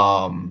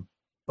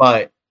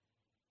 But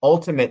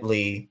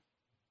ultimately,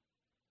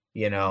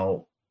 you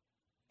know,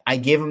 I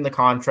give him the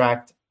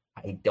contract.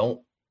 I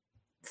don't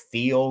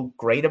feel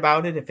great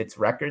about it if it's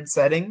record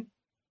setting.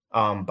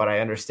 But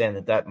I understand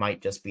that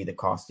might just be the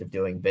cost of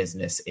doing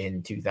business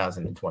in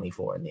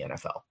 2024 in the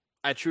NFL.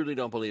 I truly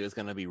don't believe it's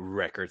going to be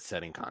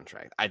record-setting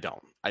contract. I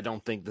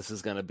don't think this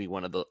is going to be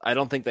one of the. I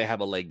don't think they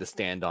have a leg to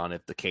stand on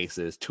if the case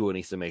is Tua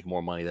needs to make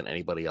more money than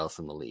anybody else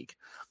in the league.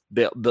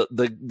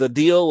 The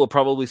deal will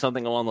probably be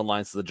something along the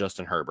lines of the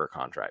Justin Herbert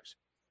contract,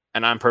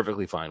 and I'm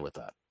perfectly fine with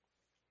that.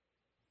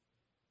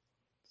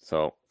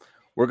 So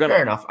we're gonna.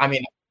 Fair enough. I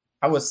mean,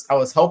 I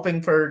was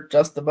hoping for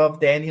just above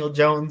Daniel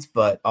Jones,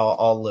 but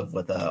I'll live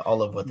with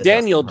the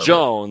Daniel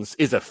Jones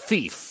is a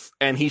thief,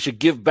 and he should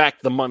give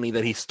back the money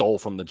that he stole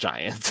from the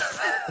Giants.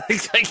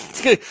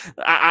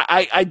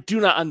 I do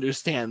not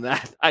understand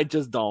that. I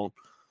just don't.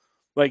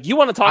 Like, you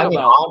want to talk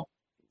about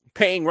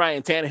paying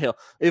Ryan Tannehill?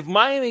 If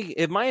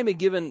Miami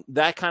given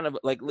that kind of,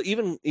 like,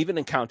 even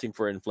accounting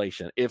for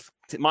inflation, if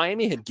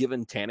Miami had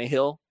given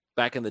Tannehill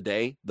back in the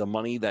day the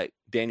money that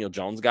Daniel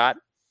Jones got,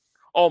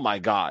 oh my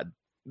God,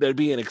 there'd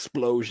be an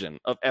explosion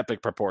of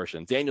epic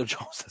proportions. Daniel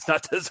Jones does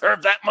not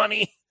deserve that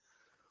money.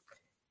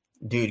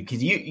 Dude,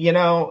 because you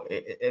know,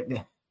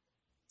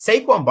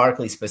 Saquon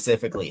Barkley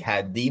specifically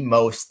had the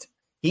most.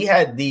 He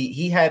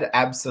had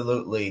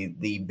absolutely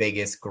the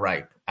biggest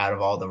gripe out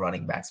of all the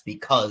running backs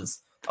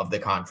because of the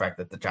contract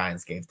that the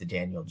Giants gave to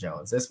Daniel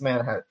Jones. This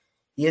man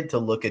had to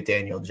look at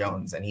Daniel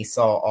Jones, and he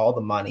saw all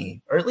the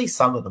money, or at least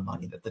some of the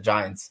money, that the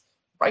Giants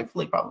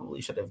rightfully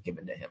probably should have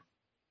given to him.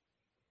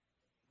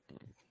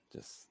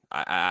 Just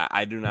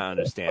I do not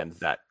understand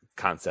that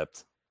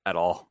concept at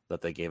all,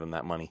 that they gave him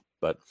that money.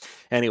 But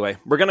anyway,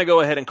 we're going to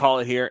go ahead and call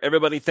it here.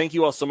 Everybody, thank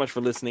you all so much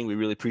for listening. We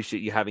really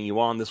appreciate having you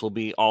on. This will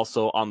be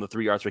also on the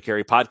 3 Yards Per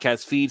Carry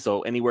podcast feed.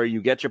 So anywhere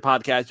you get your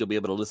podcast, you'll be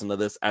able to listen to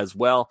this as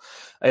well.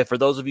 For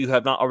those of you who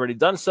have not already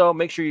done so,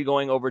 make sure you're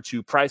going over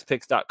to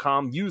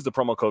prizepicks.com. Use the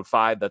promo code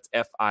 5, that's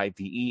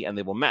FIVE, and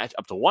they will match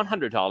up to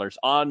 $100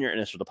 on your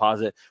initial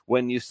deposit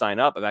when you sign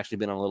up. I've actually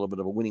been on a little bit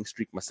of a winning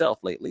streak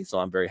myself lately, so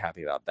I'm very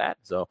happy about that.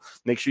 So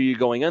make sure you're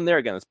going in there.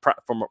 Again, it's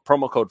from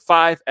promo code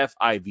 5,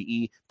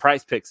 FIVE,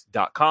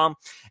 prizepicks.com.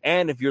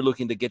 And if you're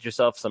looking to get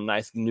yourself some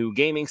nice new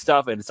gaming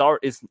stuff, and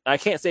it's I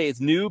can't say it's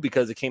new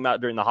because it came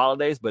out during the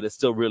holidays, but it's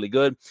still really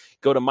good.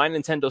 Go to My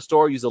Nintendo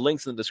Store, use the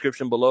links in the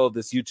description below of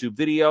this YouTube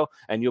video,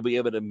 and you'll be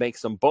able to make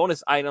some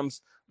bonus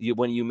items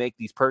when you make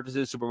these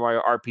purchases. Super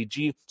Mario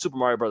RPG, Super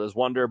Mario Brothers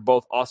Wonder,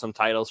 both awesome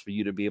titles for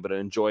you to be able to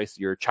enjoy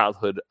your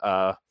childhood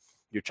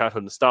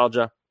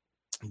nostalgia.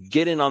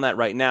 Get in on that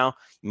right now.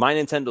 My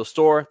Nintendo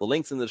Store, the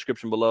link's in the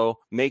description below.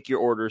 Make your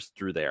orders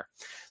through there.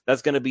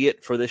 That's going to be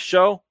it for this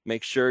show.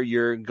 Make sure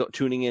you're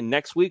tuning in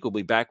next week. We'll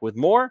be back with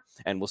more,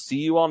 and we'll see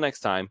you all next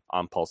time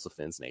on Pulse of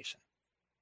Fins Nation.